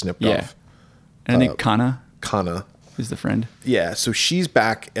toes snipped off. And I think Kana is the friend. Yeah. So she's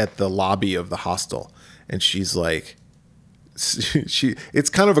back at the lobby of the hostel, and she's like, it's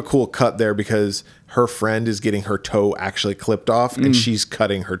kind of a cool cut there because her friend is getting her toe actually clipped off and she's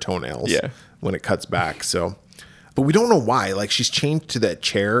cutting her toenails when it cuts back. So, but we don't know why. Like she's chained to that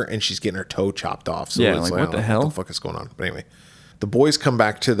chair and she's getting her toe chopped off. So yeah, it's like what the hell? What the fuck is going on? But anyway, the boys come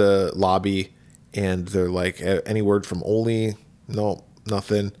back to the lobby and they're like, any word from Oli? No,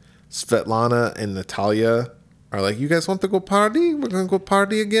 nothing. Svetlana and Natalia are like, you guys want to go party? We're going to go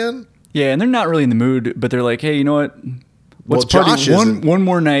party again? Yeah, and they're not really in the mood, but they're like, hey, you know what? Let's Josh party one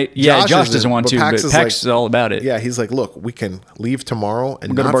more night. Yeah, Josh doesn't want to, but Pax is all about it. Yeah, he's like, look, we can leave tomorrow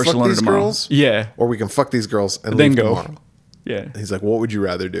and go to not Barcelona fuck these tomorrow. girls. Yeah. Or we can fuck these girls and then leave go tomorrow. Yeah. He's like, what would you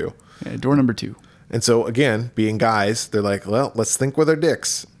rather do? Yeah, door number 2. And so again, being guys, they're like, well, let's think with our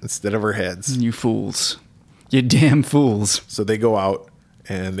dicks instead of our heads. You fools. You damn fools. So they go out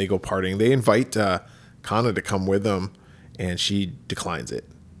and they go partying. They invite Kana to come with them and she declines it.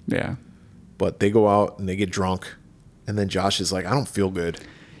 Yeah. But they go out and they get drunk. And then Josh is like, I don't feel good.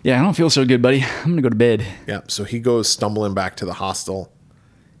 Yeah, I don't feel so good, buddy. I'm going to go to bed. Yeah. So he goes stumbling back to the hostel.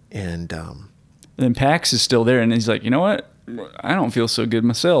 And then Pax is still there. And he's like, you know what? I don't feel so good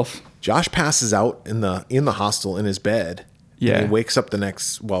myself. Josh passes out in the hostel in his bed. Yeah. And he wakes up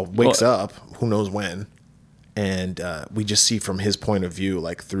up, who knows when. And we just see from his point of view,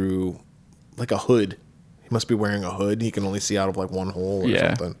 like through like a hood. He must be wearing a hood. He can only see out of like one hole or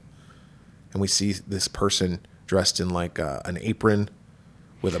something. And we see this person dressed in like an apron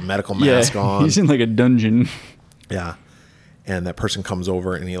with a medical mask on. He's in like a dungeon. Yeah. And that person comes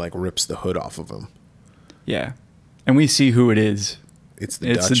over and he like rips the hood off of him. Yeah. And we see who it is. It's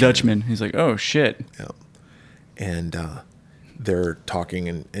the Dutchman. He's like, oh shit. Yeah. And they're talking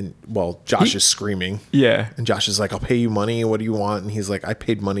and Josh is screaming. Yeah. And Josh is like, I'll pay you money. What do you want? And he's like, I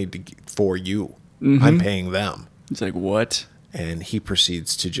paid money for you. Mm-hmm. I'm paying them. He's like, what? And he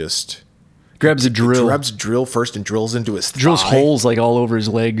proceeds to just... Grabs a drill. Grabs a drill first and drills into his thigh. Drills holes like all over his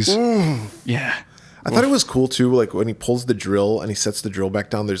legs. Yeah. I thought it was cool too, like when he pulls the drill and he sets the drill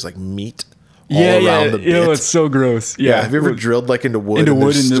back down, there's like meat all around the bit. You know, it's so gross. Yeah. Have you ever drilled like into wood? Into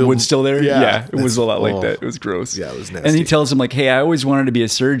wood and the wood's still there? Yeah. It was a lot like that. It was gross. Yeah, it was nasty. And he tells him like, hey, I always wanted to be a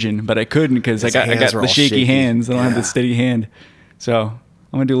surgeon, but I couldn't because I got the shaky hands. I don't have the steady hand. So I'm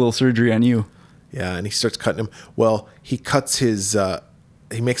going to do a little surgery on you. Yeah, and he starts cutting him. Well, he cuts his...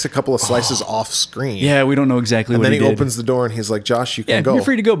 he makes a couple of slices off screen. Yeah, we don't know exactly what he did. And then he opens the door and he's like, Josh, you can go. You're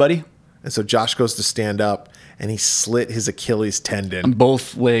free to go, buddy. And so Josh goes to stand up and he slit his Achilles tendon. On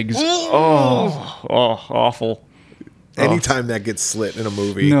both legs. Awful. Anytime that gets slit in a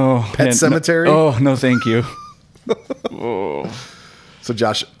movie. No. Pet Cemetery? No, no, thank you. So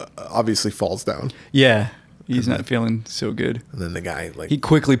Josh obviously falls down. Yeah. He's not feeling so good. And then the guy he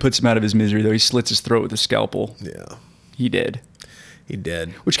quickly puts him out of his misery, though. He slits his throat with a scalpel. Yeah. He did. He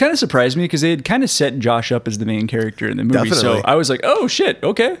did. Which kind of surprised me because they had kind of set Josh up as the main character in the movie. Definitely. So I was like, oh, shit,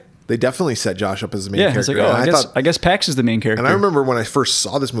 okay. They definitely set Josh up as the main character. Like, I guess Pax is the main character. And I remember when I first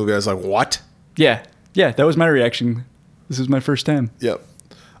saw this movie, I was like, what? Yeah. Yeah, that was my reaction. This was my first time. Yep.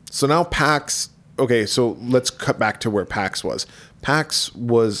 So now Pax... Okay, so let's cut back to where Pax was. Pax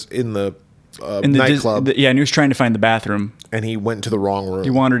was in the nightclub. And he was trying to find the bathroom. And he went into the wrong room. He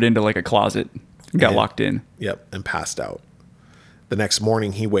wandered into like a closet. Got locked in. Yep, and passed out. The next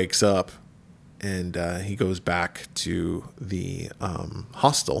morning, he wakes up and he goes back to the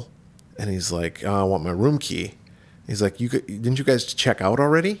hostel, and he's like, "I want my room key." He's like, "Didn't you guys check out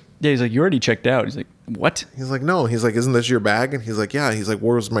already?" Yeah, he's like, "You already checked out." He's like, "What?" He's like, "No." He's like, "Isn't this your bag?" And he's like, "Yeah." He's like,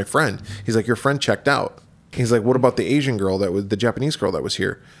 "Where was my friend?" He's like, "Your friend checked out." He's like, "What about the Asian girl the Japanese girl that was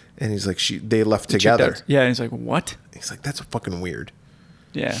here?" And he's like, they left together. Yeah, and he's like, "What?" He's like, "That's fucking weird."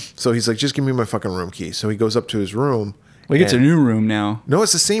 Yeah. So he's like, "Just give me my fucking room key." So he goes up to his room. Well, he gets a new room now. No,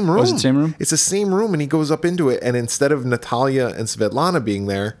 it's the same room. Oh, is it the same room? It's the same room, and he goes up into it, and instead of Natalia and Svetlana being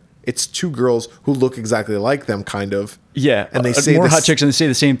there, It's two girls who look exactly like them, kind of. Yeah, and they say more this, hot chicks, and they say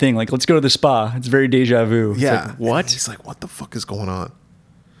the same thing. Like, let's go to the spa. It's very deja vu. It's Yeah. like, what? And he's like, what the fuck is going on?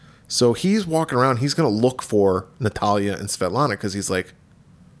 So he's walking around. He's going to look for Natalia and Svetlana because he's like,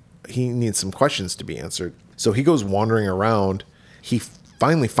 he needs some questions to be answered. So he goes wandering around. He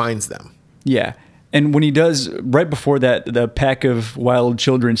finally finds them. Yeah. And when he does, right before that, the pack of wild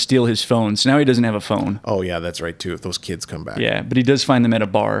children steal his phone. So now he doesn't have a phone. Oh, yeah, that's right, too. If those kids come back. Yeah, but he does find them at a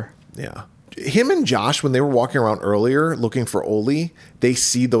bar. Yeah. Him and Josh, when they were walking around earlier looking for Oli, they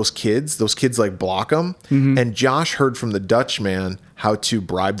see those kids. Those kids like block them. Mm-hmm. And Josh heard from the Dutch man how to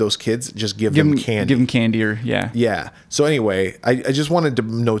bribe those kids. Just give them candy. Give them candy or, yeah. Yeah. So anyway, I just wanted to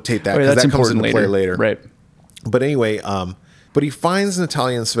notate that Oh, yeah, because that's that comes important into play later. Right. But anyway, but he finds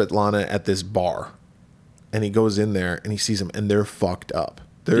Natalia and Svetlana at this bar. And he goes in there and he sees them and they're fucked up.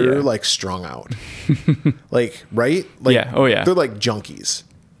 They're like strung out. Like, right? Like, Yeah. Oh, yeah. They're like junkies.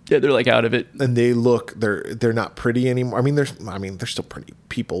 Yeah, they're like out of it. And they look, they're not pretty anymore. I mean, they're still pretty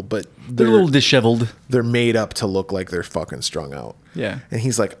people, but They're a little disheveled. they're made up to look like they're fucking strung out. Yeah. And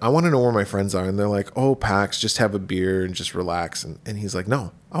he's like, I want to know where my friends are. And they're like, oh, Pax, just have a beer and just relax. And he's like,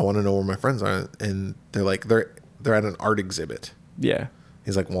 no, I want to know where my friends are. And they're like, they're at an art exhibit. Yeah.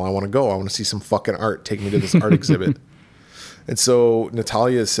 He's like, well, I want to go. I want to see some fucking art. Take me to this art exhibit. And so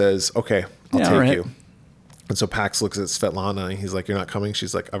Natalia says, okay, I'll take right. you. And so Pax looks at Svetlana and he's like, you're not coming?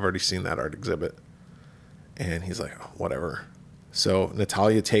 She's like, I've already seen that art exhibit. And he's like, oh, whatever. So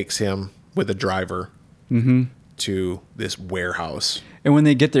Natalia takes him with a driver to this warehouse. And when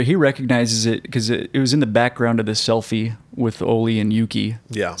they get there, he recognizes it because it was in the background of the selfie with Oli and Yuki.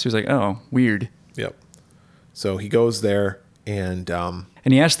 Yeah. So he's like, oh, weird. Yep. So he goes there and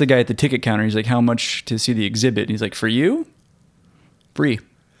he asked the guy at the ticket counter, he's like, how much to see the exhibit? And he's like, for you? Free.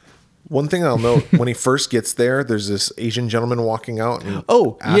 one thing I'll note, when he first gets there, there's this Asian gentleman walking out and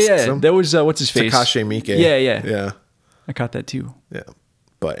asks him. That was, what's his face? Takashi Miike. Yeah. I caught that too. Yeah.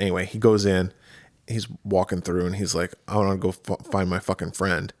 But anyway, he goes in, he's walking through and he's like, I want to go find my fucking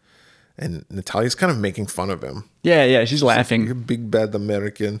friend. And Natalia's kind of making fun of him. Yeah. She's laughing. You're a big bad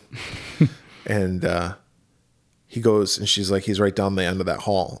American. And he goes and she's like, he's right down the end of that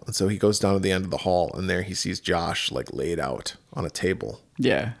hall. And so he goes down to the end of the hall and there he sees Josh like laid out on a table.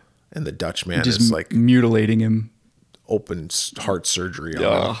 Yeah. And the Dutch man Just is like mutilating him. open heart surgery on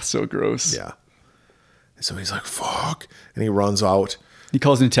Oh, him. so gross. Yeah. And so he's like, fuck. And he runs out. He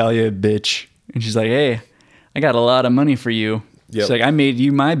calls Natalia a bitch. And she's like, hey, I got a lot of money for you. Yep. She's like, I made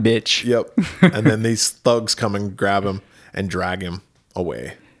you my bitch. Yep. And then these thugs come and grab him and drag him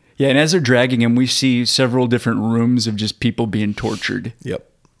away. Yeah, and as they're dragging him, we see several different rooms of just people being tortured. Yep.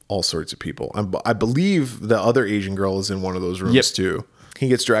 All sorts of people. I believe the other Asian girl is in one of those rooms too. He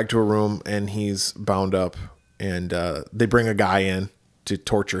gets dragged to a room and he's bound up and they bring a guy in to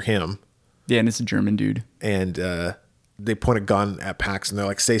torture him. Yeah, and it's a German dude. And they point a gun at Pax and they're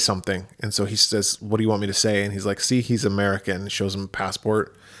like, say something. And so he says, what do you want me to say? And he's like, see, he's American. Shows him a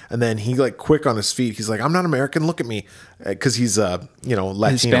passport. And then he like quick on his feet. He's like, I'm not American. Look at me. Cause he's, Latino.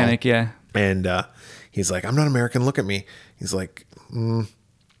 Hispanic, yeah. And he's like, I'm not American. Look at me. He's like,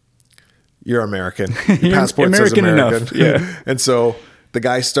 you're American. Your passport says American American. enough, yeah. And so the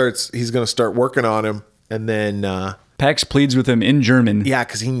guy he's going to start working on him. And then, Pax pleads with him in German. yeah,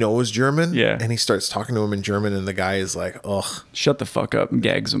 because he knows German. Yeah. And he starts talking to him in German. And the guy is like, ugh. Shut the fuck up and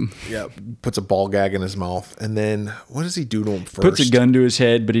gags him. Yeah, puts a ball gag in his mouth. And then what does he do to him first? Puts a gun to his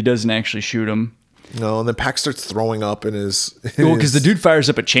head, but he doesn't actually shoot him. No, and then Pax starts throwing up in his... Well, because the dude fires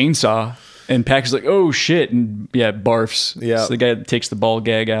up a chainsaw, and Pax is like, oh, shit, and barfs. Yeah. So the guy takes the ball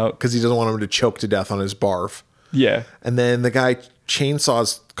gag out. Because he doesn't want him to choke to death on his barf. Yeah. And then the guy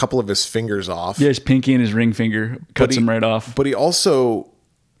chainsaws a couple of his fingers off. Yeah, his pinky and his ring finger cuts him right off. But he also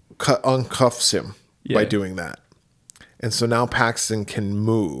uncuffs him by Yeah. doing that. And so now Paxton can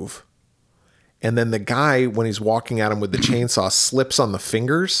move. And then the guy, when he's walking at him with the chainsaw, slips on the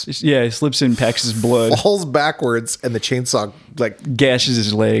fingers, Yeah, he slips in Pax's blood, falls backwards, and the chainsaw, like, gashes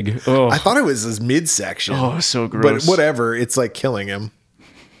his leg. Oh, I thought it was his midsection. Oh, so gross. But whatever, it's like killing him.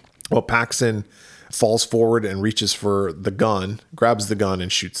 Well, Paxton falls forward and reaches for the gun, grabs the gun,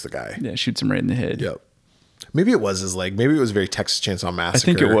 and shoots the guy. yeah, shoots him right in the head. Yep. Maybe it was his leg. Maybe it was very Texas Chainsaw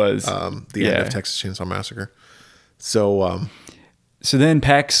Massacre. I think it was. The end of Texas Chainsaw Massacre. So, So then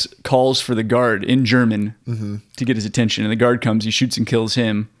Pax calls for the guard in German to get his attention. And the guard comes, he shoots and kills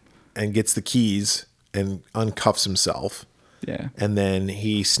him. and gets the keys and uncuffs himself. Yeah. And then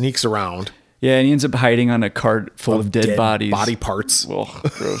he sneaks around. Yeah, and he ends up hiding on a cart full of dead bodies. Body parts. Well,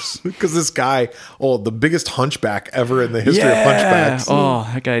 gross. Because this guy, the biggest hunchback ever in the history of hunchbacks. Oh,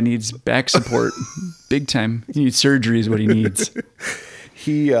 that guy needs back support. Big time. He needs surgery is what he needs.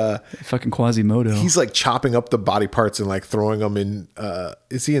 Fucking Quasimodo. He's like chopping up the body parts and like throwing them in.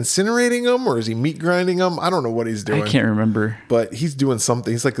 Is he incinerating them or is he meat grinding them? I don't know what he's doing. I can't remember. But he's doing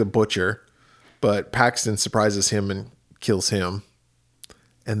something. He's like the butcher. But Paxton surprises him and kills him.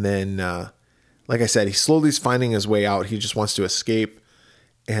 And then, like I said, he slowly is finding his way out. He just wants to escape.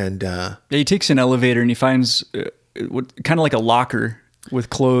 And he takes an elevator and he finds kind of like a locker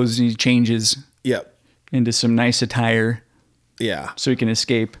with clothes. And he changes into some nice attire. Yeah. So he can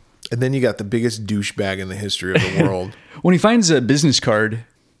escape. And then you got the biggest douchebag in the history of the world. When he finds a business card.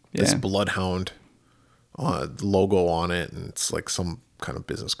 This bloodhound logo on it. And it's like some kind of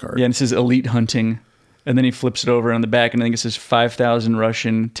business card. Yeah, and it says Elite Hunting. And then he flips it over on the back, and I think it says 5,000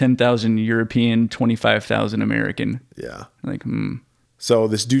 Russian, 10,000 European, 25,000 American. Yeah. Like, So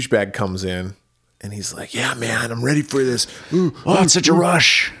this douchebag comes in, and he's like, yeah, man, I'm ready for this. It's such a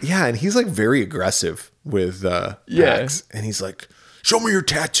rush. Yeah, and he's like very aggressive with Pax. And he's like, show me your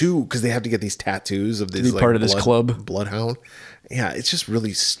tattoo, because they have to get these tattoos of this like part of this club. Bloodhound. Yeah, it's just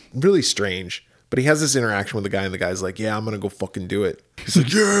really, really strange. But he has this interaction with the guy, and the guy's like, yeah, I'm going to go fucking do it. He's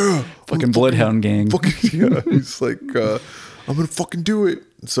like, yeah. Fucking Bloodhound gang. Yeah. He's like, I'm going to fucking do it.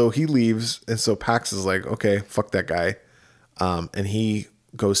 So he leaves. And so Pax is like, okay, fuck that guy. And he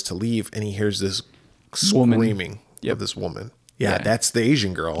goes to leave, and he hears this screaming of this woman. Yeah, that's the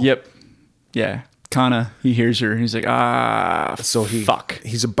Asian girl. Yep. Yeah. Kana, he hears her, and he's like, so fuck.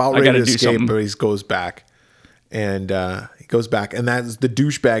 He's about ready to escape, but he goes back. And he goes back, and that's the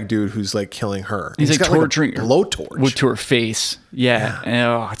douchebag dude who's like killing her. He's like torturing her, blowtorch to her face. Yeah.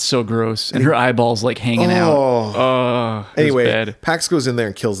 And, it's so gross. And her eyeballs like hanging out. Oh. Anyway, bad. Pax goes in there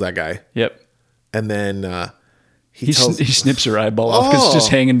and kills that guy. Yep. And then he snips her eyeball off because it's just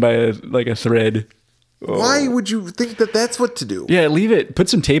hanging by a thread. Why would you think that that's what to do? Yeah, leave it. Put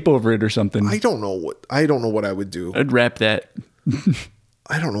some tape over it or something. I don't know what I would do. I'd wrap that.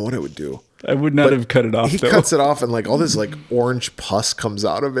 I don't know what I would do. I would not have cut it off. He cuts it off, and like all this like orange pus comes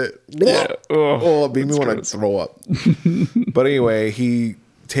out of it. Yeah. It made me want to throw up. But anyway, he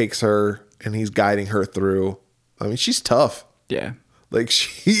takes her and he's guiding her through. I mean, she's tough. Yeah. Like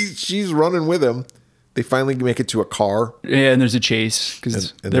she's running with him. They finally make it to a car. Yeah, and there's a chase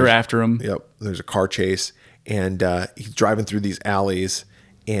because they're after him. Yep. There's a car chase, and he's driving through these alleys,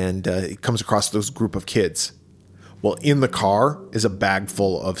 and he comes across those group of kids. Well, in the car is a bag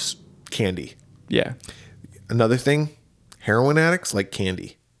full of candy. Yeah. Another thing, heroin addicts like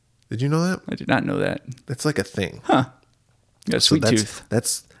candy. Did you know that? I did not know that. That's like a thing. Huh. Got a sweet tooth.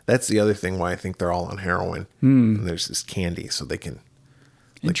 That's the other thing why I think they're all on heroin. And there's this candy so they can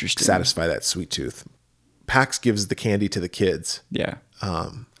satisfy that sweet tooth. Pax gives the candy to the kids. Yeah.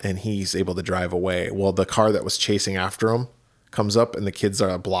 And he's able to drive away. Well, the car that was chasing after him comes up, and the kids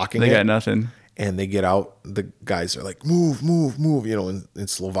are blocking it. They got nothing. And they get out. The guys are like, move, move, move, in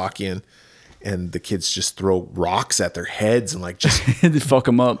Slovakian. And the kids just throw rocks at their heads and like just... They fuck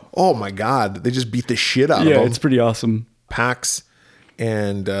them up. Oh my God. They just beat the shit out of them. Yeah, it's pretty awesome. Pax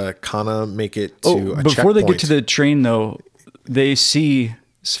and Kana make it to a checkpoint. Before they get to the train, though, they see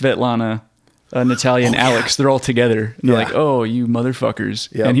Svetlana, Natalia, and Alex. They're all together. And they're like, oh, you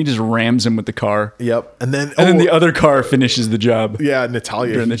motherfuckers. Yep. And he just rams them with the car. Yep. And then the other car finishes the job. Yeah,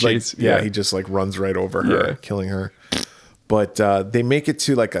 Natalia. During the chase. He just like runs right over her, killing her. But they make it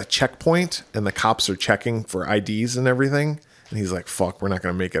to like a checkpoint, and the cops are checking for IDs and everything. And he's like, fuck, we're not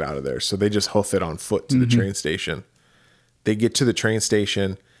going to make it out of there. So they just hoof it on foot to the train station. They get to the train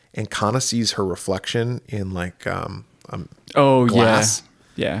station, and Kana sees her reflection in like glass.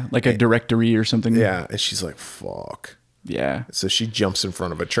 Yeah, like a directory or something. Yeah, and she's like, fuck. Yeah. So she jumps in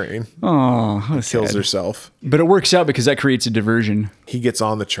front of a train. Oh, kills herself. But it works out because that creates a diversion. He gets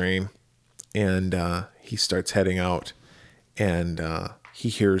on the train, and he starts heading out, and he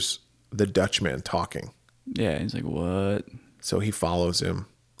hears the Dutchman talking. Yeah, he's like, what? So he follows him,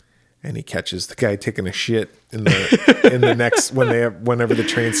 and he catches the guy taking a shit in the next whenever the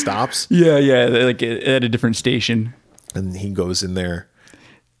train stops. Yeah, like at a different station. And he goes in there,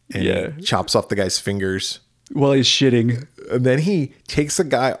 and he chops off the guy's fingers while he's shitting. And then he takes a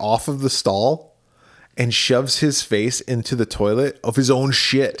guy off of the stall and shoves his face into the toilet of his own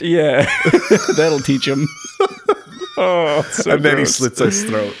shit. Yeah, that'll teach him. Oh, so and then gross. He slits his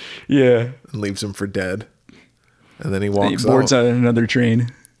throat. Yeah, and leaves him for dead. And then he walks. He boards on another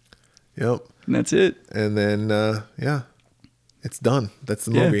train. Yep, and that's it. And then it's done. That's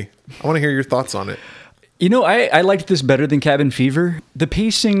the movie. I want to hear your thoughts on it. You know, I liked this better than Cabin Fever. The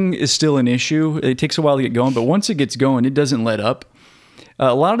pacing is still an issue. It takes a while to get going, but once it gets going, it doesn't let up.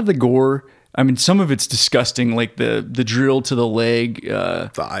 A lot of the gore I mean, some of it's disgusting, like the drill to the leg,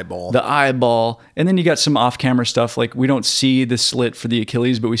 The eyeball. the eyeball, and then you got some off-camera stuff. Like we don't see the slit for the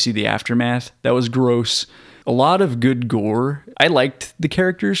Achilles, but we see the aftermath. That was gross. A lot of good gore. I liked the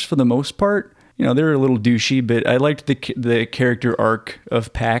characters for the most part. You know, they were a little douchey, but I liked the character arc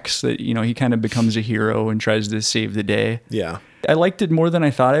of Pax. That, you know, he kind of becomes a hero and tries to save the day. Yeah. I liked it more than I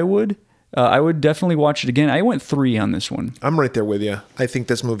thought I would. I would definitely watch it again. I went 3 on this one. I'm right there with you. I think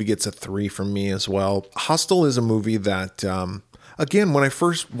this movie gets a 3 from me as well. Hostel is a movie that, again, when I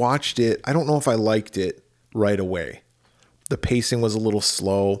first watched it, I don't know if I liked it right away. The pacing was a little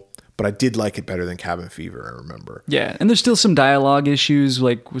slow, but I did like it better than Cabin Fever, I remember. Yeah, and there's still some dialogue issues,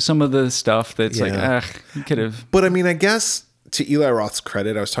 like with some of the stuff that's you could have. But I mean, I guess to Eli Roth's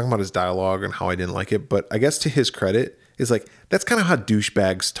credit, I was talking about his dialogue and how I didn't like it, but I guess to his credit, is like, that's kind of how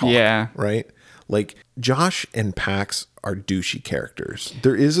douchebags talk. Yeah. Right? Like, Josh and Pax are douchey characters.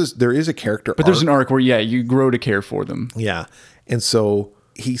 There is a character But there's an arc where, you grow to care for them. Yeah. And so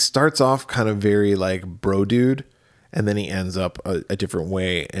he starts off kind of very like bro dude, and then he ends up a different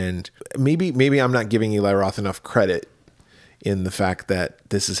way. And maybe I'm not giving Eli Roth enough credit in the fact that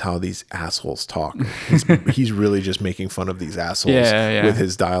this is how these assholes talk. He's really just making fun of these assholes with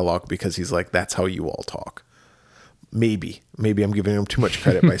his dialogue, because he's like, that's how you all talk. Maybe I'm giving him too much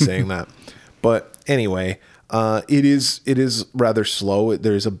credit by saying that. But anyway, it is rather slow.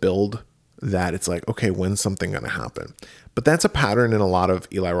 There's a build that it's like, okay, when's something going to happen? But that's a pattern in a lot of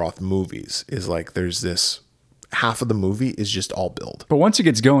Eli Roth movies, is like there's this half of the movie is just all build. But once it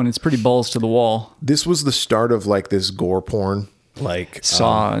gets going, it's pretty balls to the wall. This was the start of like this gore porn, like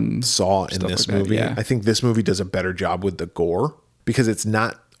Saw in this like movie. that, yeah. I think this movie does a better job with the gore because it's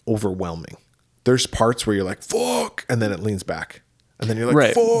not overwhelming. There's parts where you're like, fuck, and then it leans back. And then you're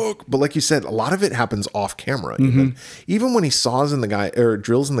like, fuck. But like you said, a lot of it happens off camera. Even when he saws in the guy or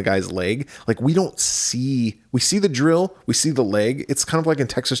drills in the guy's leg, like we see the drill, we see the leg. It's kind of like in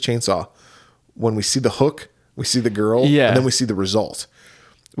Texas Chainsaw. When we see the hook, we see the girl, and then we see the result.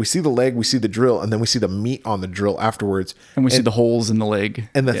 We see the leg, we see the drill, and then we see the meat on the drill afterwards. And we see the holes in the leg.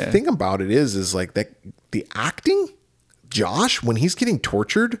 And the thing about it is like that the acting, Josh, when he's getting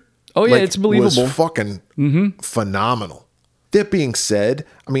tortured, it's believable. Was fucking phenomenal. That being said,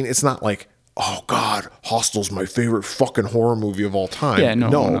 I mean, it's not like, oh God, Hostel's my favorite fucking horror movie of all time. Yeah,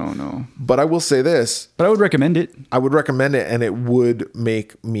 no. But I will say this. But I would recommend it. I would recommend it, and it would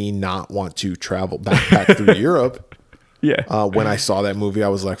make me not want to backpack through Europe. Yeah. When I saw that movie, I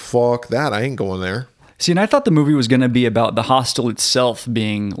was like, fuck that. I ain't going there. See, and I thought the movie was going to be about the hostel itself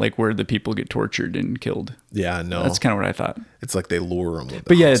being like where the people get tortured and killed. Yeah, no. That's kind of what I thought. It's like they lure them with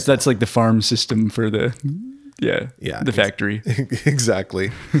But yeah, that's like the farm system for the factory.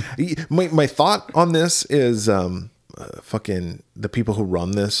 Exactly. My thought on this is fucking the people who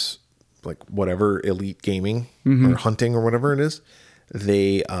run this, like whatever, elite gaming or hunting or whatever it is,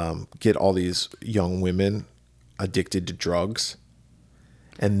 they get all these young women addicted to drugs,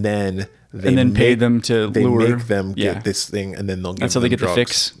 and then pay them to lure. Make them get this thing, and then they'll give That's how them they get drugs. the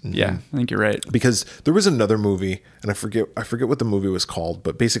fix. Yeah, I think you're right. Because there was another movie, and I forget what the movie was called,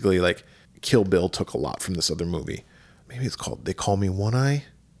 but basically like Kill Bill took a lot from this other movie. Maybe it's called They Call Me One Eye.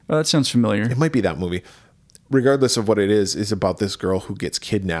 Oh, that sounds familiar. It might be that movie. Regardless of what it is about this girl who gets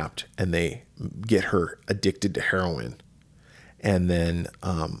kidnapped, and they get her addicted to heroin. And then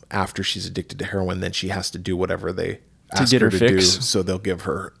after she's addicted to heroin, then she has to do whatever they ask her to do. So they'll give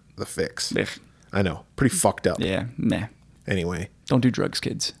her the fix. Ugh. I know. Pretty fucked up. Yeah. Nah. Anyway. Don't do drugs,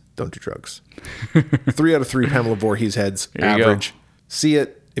 kids. Don't do drugs. 3 out of 3 Pamela Voorhees heads. Average. See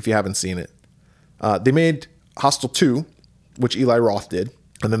it if you haven't seen it. They made Hostel 2, which Eli Roth did.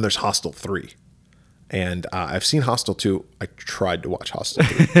 And then there's Hostel 3. And I've seen Hostel 2. I tried to watch Hostel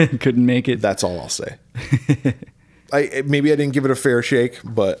 3. Couldn't make it. That's all I'll say. Maybe I didn't give it a fair shake,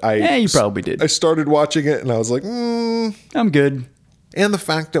 but you probably did. I started watching it and I was like, I'm good. And the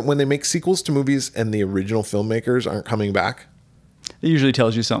fact that when they make sequels to movies and the original filmmakers aren't coming back, it usually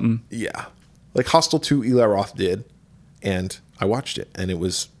tells you something. Yeah. Like Hostel 2, Eli Roth did, and I watched it, and it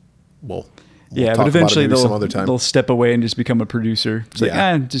was, we'll but eventually they'll step away and just become a producer. It's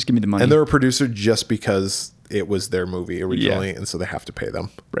like, just give me the money. And they're a producer just because it was their movie originally, and so they have to pay them.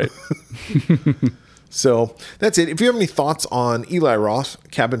 Right. So that's it. If you have any thoughts on Eli Roth,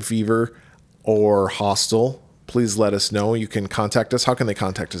 Cabin Fever, or Hostel, please let us know. You can contact us. How can they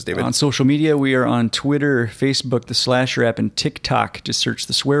contact us, David? On social media, we are on Twitter, Facebook, The Slasher app, and TikTok. Just search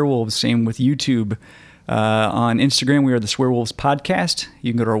The Swearwolves. Same with YouTube. On Instagram, we are The Swearwolves Podcast.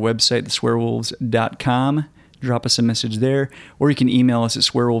 You can go to our website, theswearwolves.com. Drop us a message there. Or you can email us at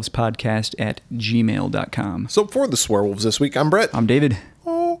swearwolvespodcast@gmail.com. So for The Swearwolves this week, I'm Brett. I'm David.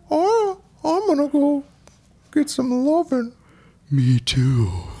 want to go get some loving. Me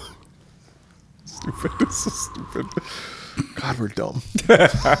too. Stupid. This is stupid. God, we're dumb.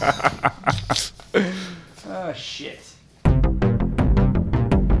 Oh, shit.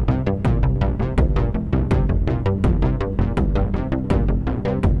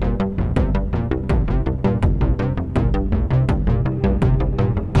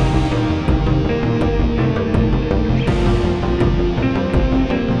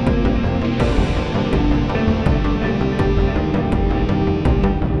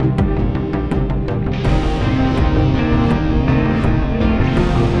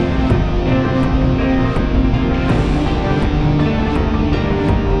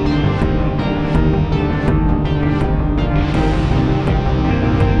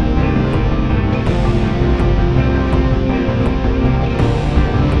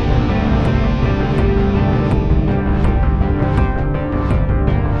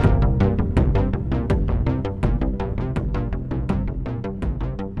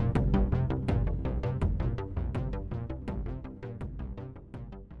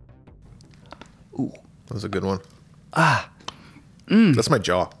 That was a good one. That's my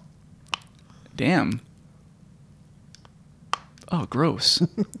jaw. Damn. Oh, gross.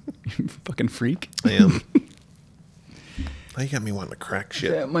 You fucking freak. I am. Now you got me wanting to crack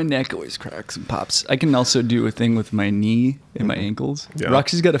shit. Yeah, my neck always cracks and pops. I can also do a thing with my knee and my ankles. Yeah.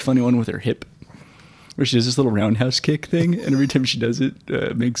 Roxy's got a funny one with her hip, where she does this little roundhouse kick thing, and every time she does it,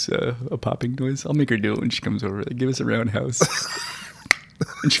 it makes a popping noise. I'll make her do it when she comes over. Like, give us a roundhouse.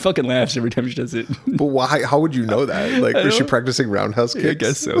 And she fucking laughs every time she does it. But why? How would you know that? Like, was she practicing roundhouse kicks? I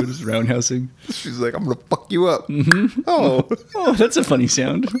guess so. Just roundhousing. She's like, I'm gonna fuck you up. Mm-hmm. Oh, that's a funny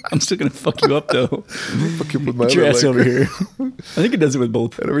sound. I'm still gonna fuck you up though. Fuck you with my Get your other ass leg. over here. I think it does it with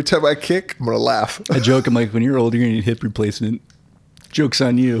both. And every time I kick, I'm gonna laugh. I joke. I'm like, when you're older, you're gonna need hip replacement. Joke's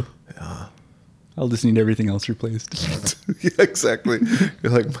on you. Yeah. I'll just need everything else replaced. Yeah, exactly.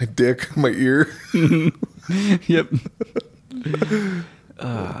 You're like my dick, my ear. Yep.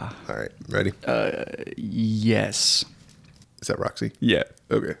 All right, ready? Yes. Is that Roxy? Yeah.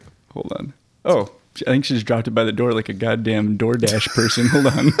 Okay. Hold on. Oh, I think she just dropped it by the door like a goddamn DoorDash person. Hold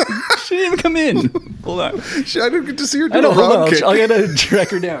on. She didn't even come in. Hold on. I didn't get to see her do I know. a Hold round on. kick. I gotta track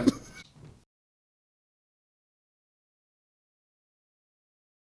her down.